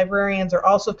interest to librarians are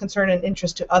also of concern and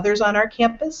interest to others on our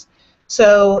campus.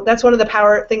 So that's one of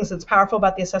the things that's powerful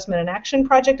about the Assessment and Action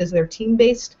Project, is they're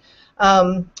team-based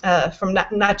from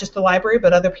not just the library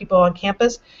but other people on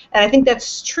campus. And I think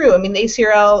that's true. I mean, the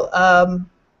ACRL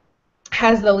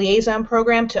has the liaison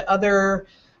program to other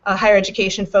higher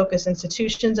education focused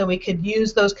institutions, and we could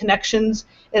use those connections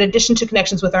in addition to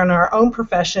connections within our own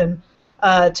profession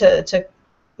to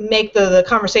make the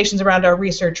conversations around our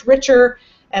research richer,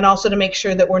 and also to make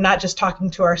sure that we're not just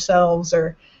talking to ourselves,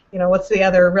 or what's the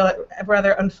other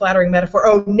rather unflattering metaphor?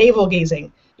 Oh, navel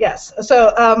gazing. Yes.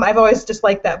 So I've always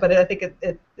disliked that, but I think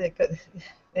it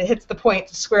hits the point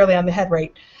squarely on the head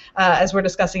right as we're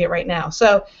discussing it right now.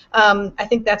 So I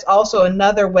think that's also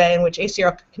another way in which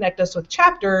ACRL can connect us with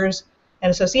chapters and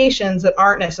associations that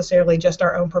aren't necessarily just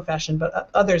our own profession, but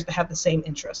others that have the same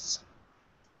interests.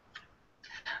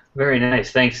 Very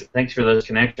nice. Thanks for those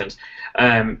connections.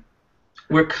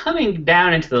 We're coming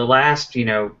down into the last,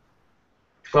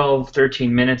 12,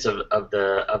 13 minutes of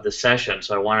the session,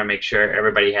 so I want to make sure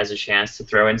everybody has a chance to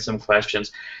throw in some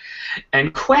questions.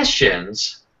 And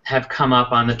questions have come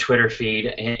up on the Twitter feed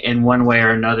in one way or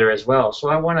another as well. So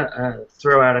I want to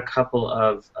throw out a couple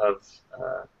of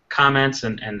comments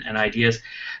and ideas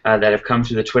that have come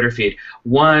through the Twitter feed.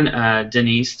 One,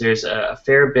 Denise, there's a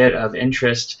fair bit of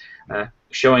interest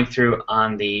showing through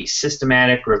on the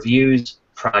systematic reviews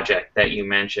project that you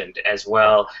mentioned, as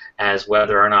well as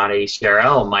whether or not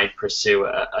ACRL might pursue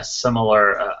a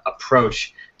similar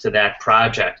approach to that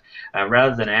project.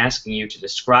 Rather than asking you to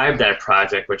describe that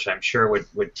project, which I'm sure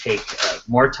would take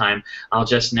more time, I'll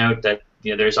just note that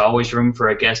there's always room for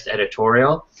a guest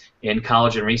editorial. in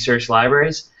college and research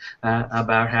libraries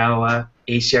about how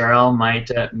ACRL might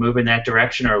move in that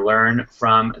direction or learn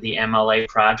from the MLA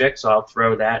project, so I'll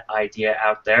throw that idea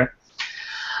out there.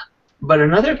 But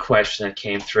another question that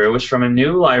came through was from a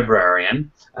new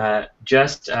librarian,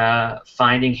 just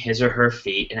finding his or her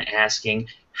feet and asking,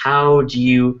 how do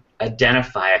you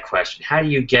identify a question? How do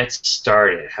you get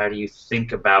started? How do you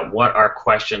think about what are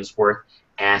questions worth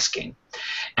asking?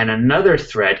 And another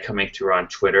thread coming through on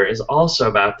Twitter is also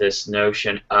about this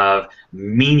notion of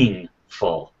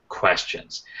meaningful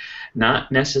questions.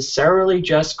 Not necessarily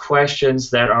just questions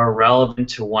that are relevant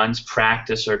to one's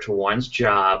practice or to one's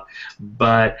job,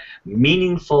 but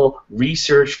meaningful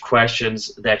research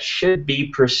questions that should be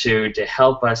pursued to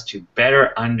help us to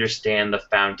better understand the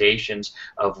foundations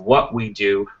of what we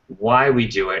do, why we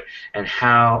do it, and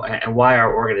how and why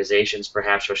our organizations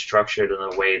perhaps are structured in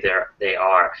the way they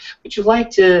are. Would you like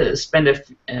to spend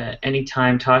any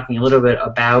time talking a little bit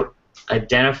about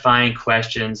identifying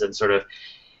questions and sort of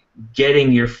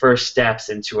getting your first steps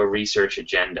into a research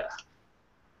agenda?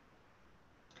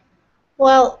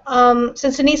 Well,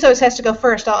 since Denise always has to go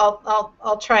first,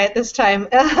 I'll try it this time.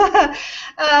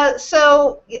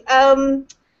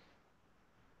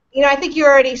 You know, I think you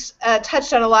already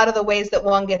touched on a lot of the ways that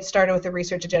one gets started with a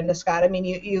research agenda, Scott. I mean,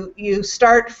 you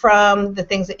start from the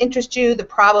things that interest you, the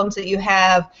problems that you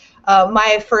have.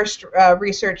 My first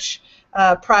research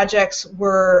projects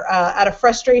were out of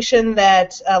frustration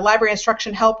that library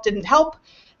instruction help didn't help,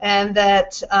 and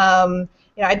that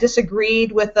you know, I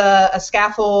disagreed with a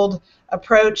scaffold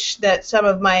approach that some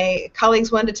of my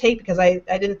colleagues wanted to take because I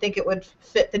didn't think it would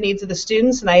fit the needs of the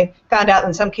students, and I found out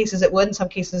in some cases it would, in some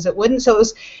cases it wouldn't. So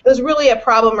it was really a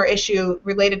problem or issue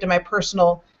related to my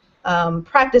personal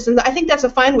practice, and I think that's a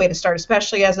fine way to start,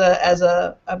 especially as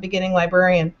a beginning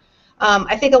librarian.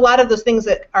 I think a lot of those things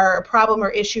that are a problem or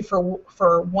issue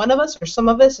for one of us or some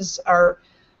of us are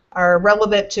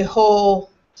relevant to whole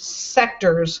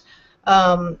sectors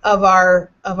of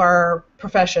our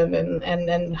profession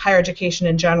and higher education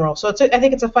in general. So I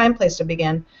think it's a fine place to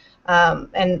begin,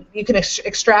 and you can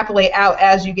extrapolate out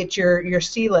as you get your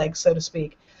sea legs, so to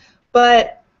speak.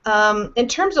 But in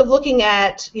terms of looking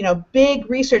at, you know, big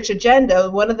research agenda,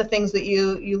 one of the things that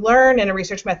you learn in a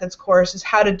research methods course is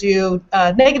how to do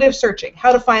negative searching,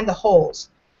 how to find the holes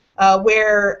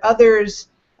where others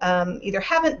either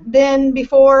haven't been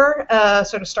before,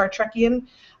 sort of Star Trekian,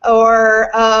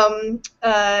 or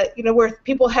you know, where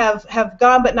people have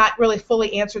gone but not really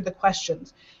fully answered the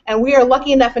questions. And we are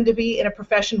lucky enough to be in a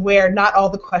profession where not all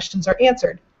the questions are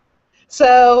answered.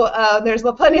 So there's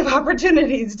plenty of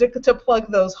opportunities to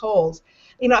plug those holes.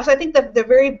 You know, so I think that the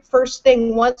very first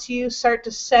thing, once you start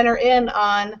to center in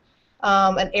on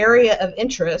an area of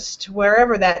interest,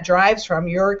 wherever that drives from,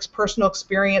 your personal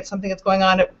experience, something that's going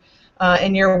on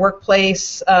in your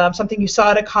workplace, something you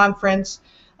saw at a conference,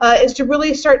 is to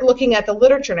really start looking at the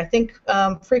literature. And I think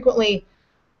frequently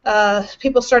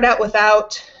people start out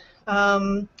without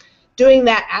doing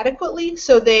that adequately,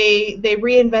 so they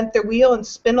reinvent their wheel and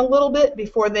spin a little bit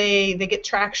before they get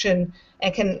traction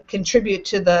and can contribute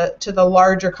to the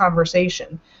larger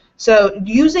conversation. So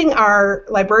using our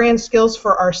librarian skills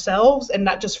for ourselves and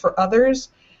not just for others,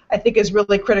 I think is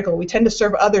really critical. We tend to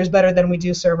serve others better than we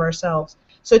do serve ourselves.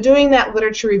 So doing that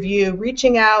literature review,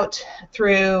 reaching out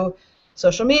through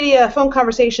social media, phone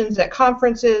conversations at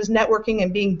conferences, networking,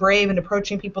 and being brave and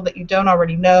approaching people that you don't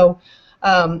already know,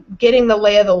 getting the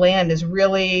lay of the land is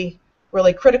really,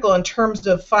 really critical in terms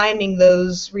of finding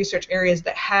those research areas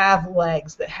that have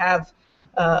legs, that have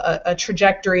a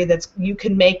trajectory that you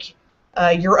can make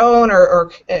your own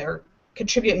or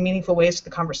contribute in meaningful ways to the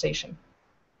conversation.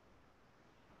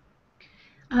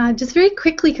 Just very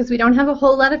quickly, because we don't have a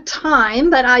whole lot of time,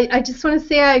 but I just want to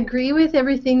say I agree with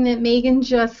everything that Megan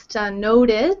just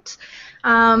noted.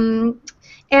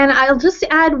 And I'll just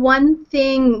add one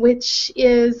thing, which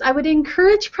is I would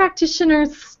encourage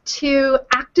practitioners to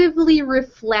actively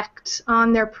reflect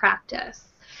on their practice.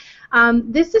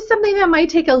 This is something that might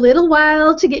take a little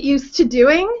while to get used to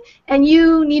doing, and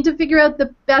you need to figure out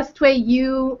the best way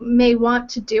you may want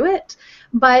to do it.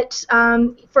 But,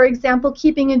 for example,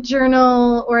 keeping a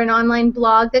journal or an online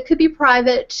blog that could be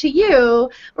private to you,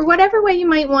 or whatever way you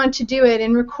might want to do it,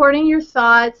 and recording your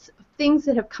thoughts, things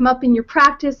that have come up in your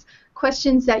practice,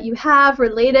 questions that you have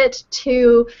related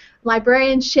to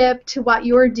librarianship, to what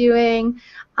you're doing.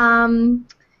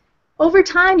 Over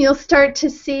time, you'll start to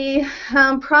see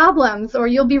problems, or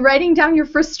you'll be writing down your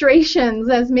frustrations,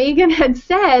 as Megan had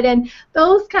said, and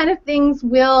those kind of things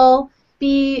will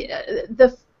be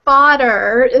the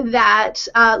fodder that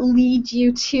lead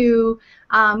you to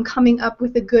coming up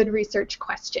with a good research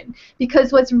question.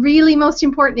 Because what's really most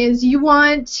important is you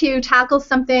want to tackle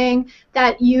something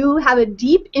that you have a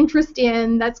deep interest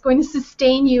in that's going to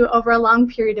sustain you over a long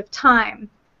period of time.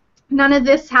 None of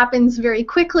this happens very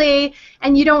quickly,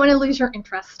 and you don't want to lose your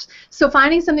interest. So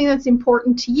finding something that's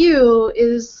important to you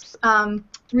is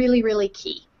really, really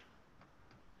key.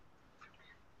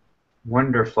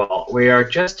 Wonderful. We are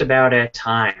just about at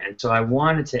time, and so I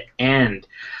wanted to end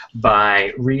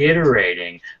by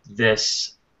reiterating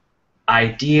this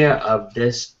idea of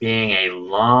this being a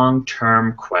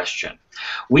long-term question.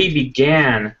 We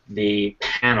began the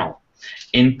panel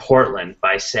in Portland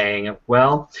by saying,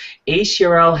 well,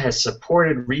 ACRL has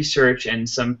supported research in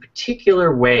some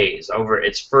particular ways over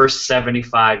its first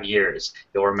 75 years.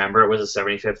 You'll remember it was a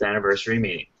 75th anniversary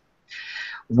meeting.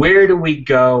 Where do we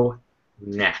go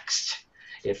next?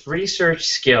 If research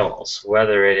skills,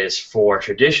 whether it is for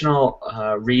traditional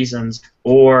reasons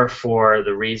or for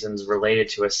the reasons related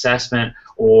to assessment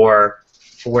or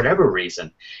for whatever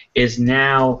reason, is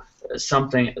now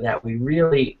something that we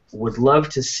really would love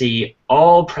to see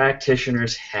all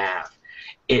practitioners have,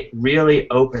 it really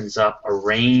opens up a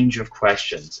range of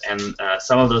questions. And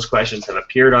some of those questions have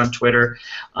appeared on Twitter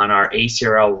on our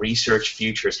ACRL Research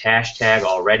Futures hashtag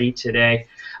already today.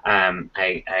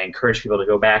 I encourage people to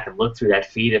go back and look through that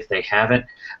feed if they haven't.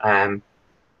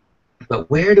 But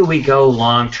where do we go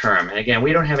long term? And again,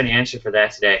 we don't have an answer for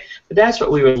that today, but that's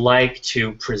what we would like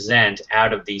to present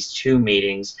out of these two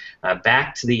meetings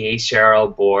back to the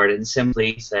ACRL board and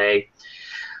simply say,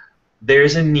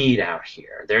 there's a need out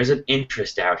here, there's an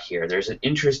interest out here, there's an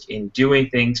interest in doing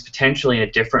things potentially in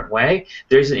a different way,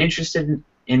 there's an interest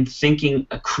in thinking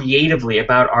creatively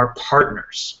about our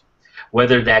partners,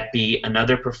 whether that be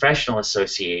another professional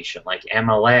association like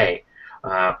MLA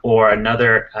or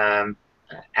another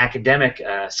academic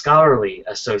scholarly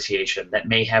association that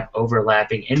may have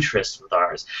overlapping interests with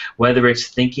ours, whether it's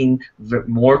thinking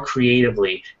more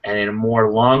creatively and in a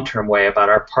more long-term way about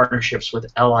our partnerships with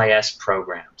LIS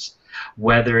programs,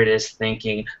 whether it is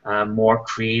thinking more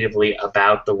creatively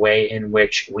about the way in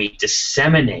which we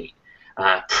disseminate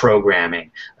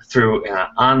programming through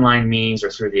online means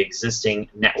or through the existing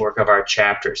network of our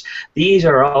chapters. These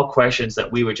are all questions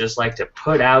that we would just like to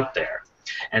put out there,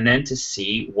 and then to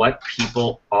see what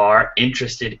people are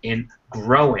interested in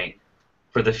growing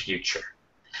for the future.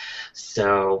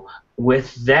 So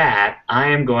with that, I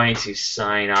am going to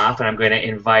sign off, and I'm going to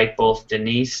invite both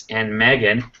Denise and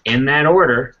Megan, in that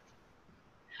order,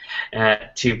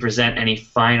 to present any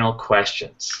final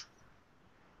questions.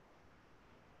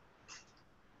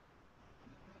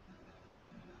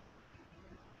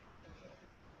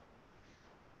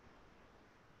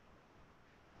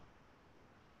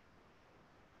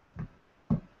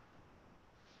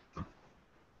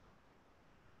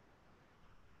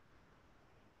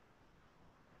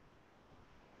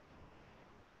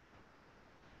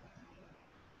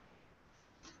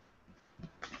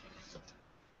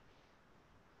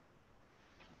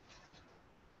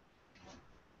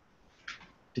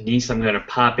 Denise, I'm going to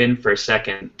pop in for a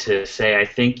second to say I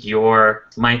think your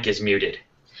mic is muted.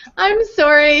 I'm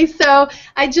sorry. So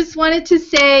I just wanted to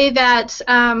say that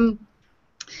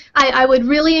I would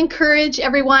really encourage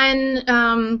everyone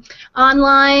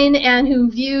online and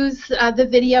who views the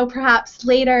video perhaps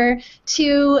later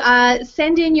to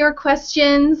send in your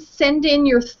questions, send in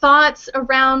your thoughts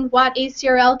around what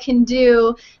ACRL can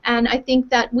do, and I think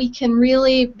that we can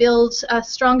really build a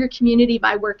stronger community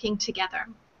by working together.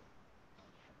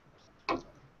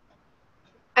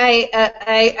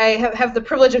 I have the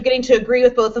privilege of getting to agree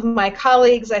with both of my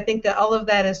colleagues. I think that all of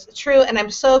that is true, and I'm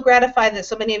so gratified that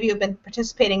so many of you have been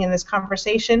participating in this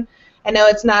conversation. I know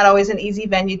it's not always an easy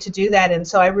venue to do that, and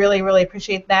so I really, really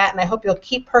appreciate that, and I hope you'll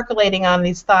keep percolating on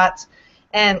these thoughts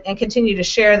and continue to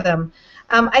share them.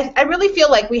 I really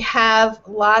feel like we have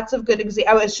lots of good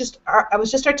examples. I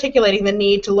was just articulating the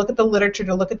need to look at the literature,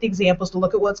 to look at the examples, to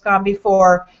look at what's gone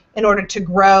before in order to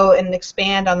grow and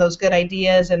expand on those good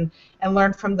ideas and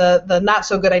learn from the not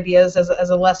so good ideas as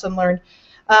a lesson learned.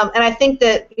 And I think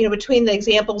that between the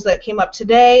examples that came up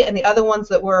today and the other ones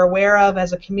that we're aware of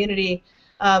as a community,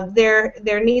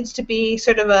 there needs to be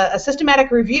sort of a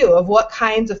systematic review of what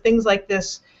kinds of things like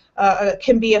this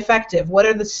can be effective. What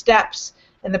are the steps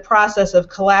in the process of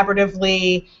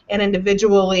collaboratively and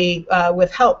individually,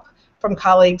 with help from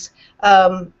colleagues,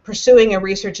 pursuing a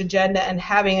research agenda and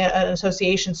having an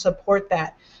association support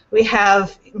that. We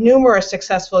have numerous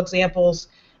successful examples,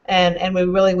 and we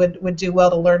really would do well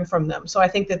to learn from them. So I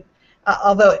think that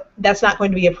although that's not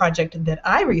going to be a project that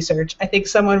I research, I think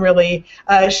someone really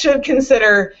should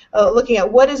consider looking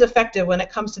at what is effective when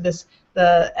it comes to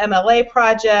the MLA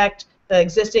project,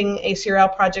 existing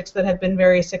ACRL projects that have been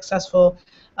very successful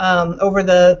over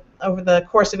the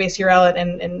course of ACRL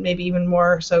and maybe even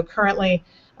more so currently.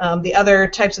 The other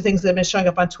types of things that have been showing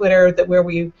up on Twitter where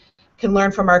we can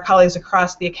learn from our colleagues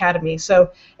across the academy.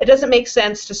 So it doesn't make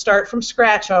sense to start from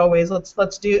scratch always. Let's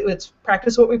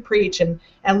practice what we preach and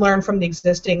learn from the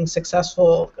existing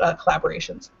successful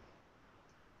collaborations.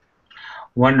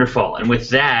 Wonderful. And with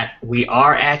that, we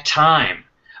are at time.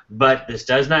 But this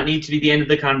does not need to be the end of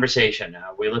the conversation.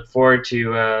 We look forward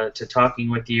to talking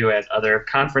with you at other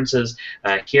conferences,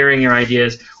 hearing your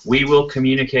ideas. We will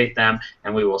communicate them,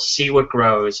 and we will see what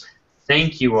grows.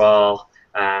 Thank you all.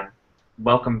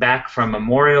 Welcome back from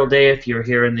Memorial Day if you're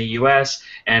here in the U.S.,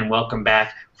 and welcome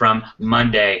back from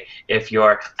Monday if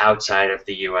you're outside of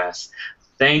the U.S.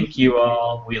 Thank you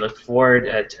all. We look forward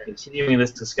to continuing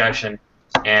this discussion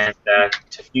and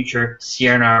to future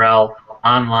CNRL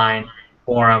online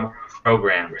forum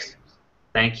programs.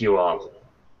 Thank you all.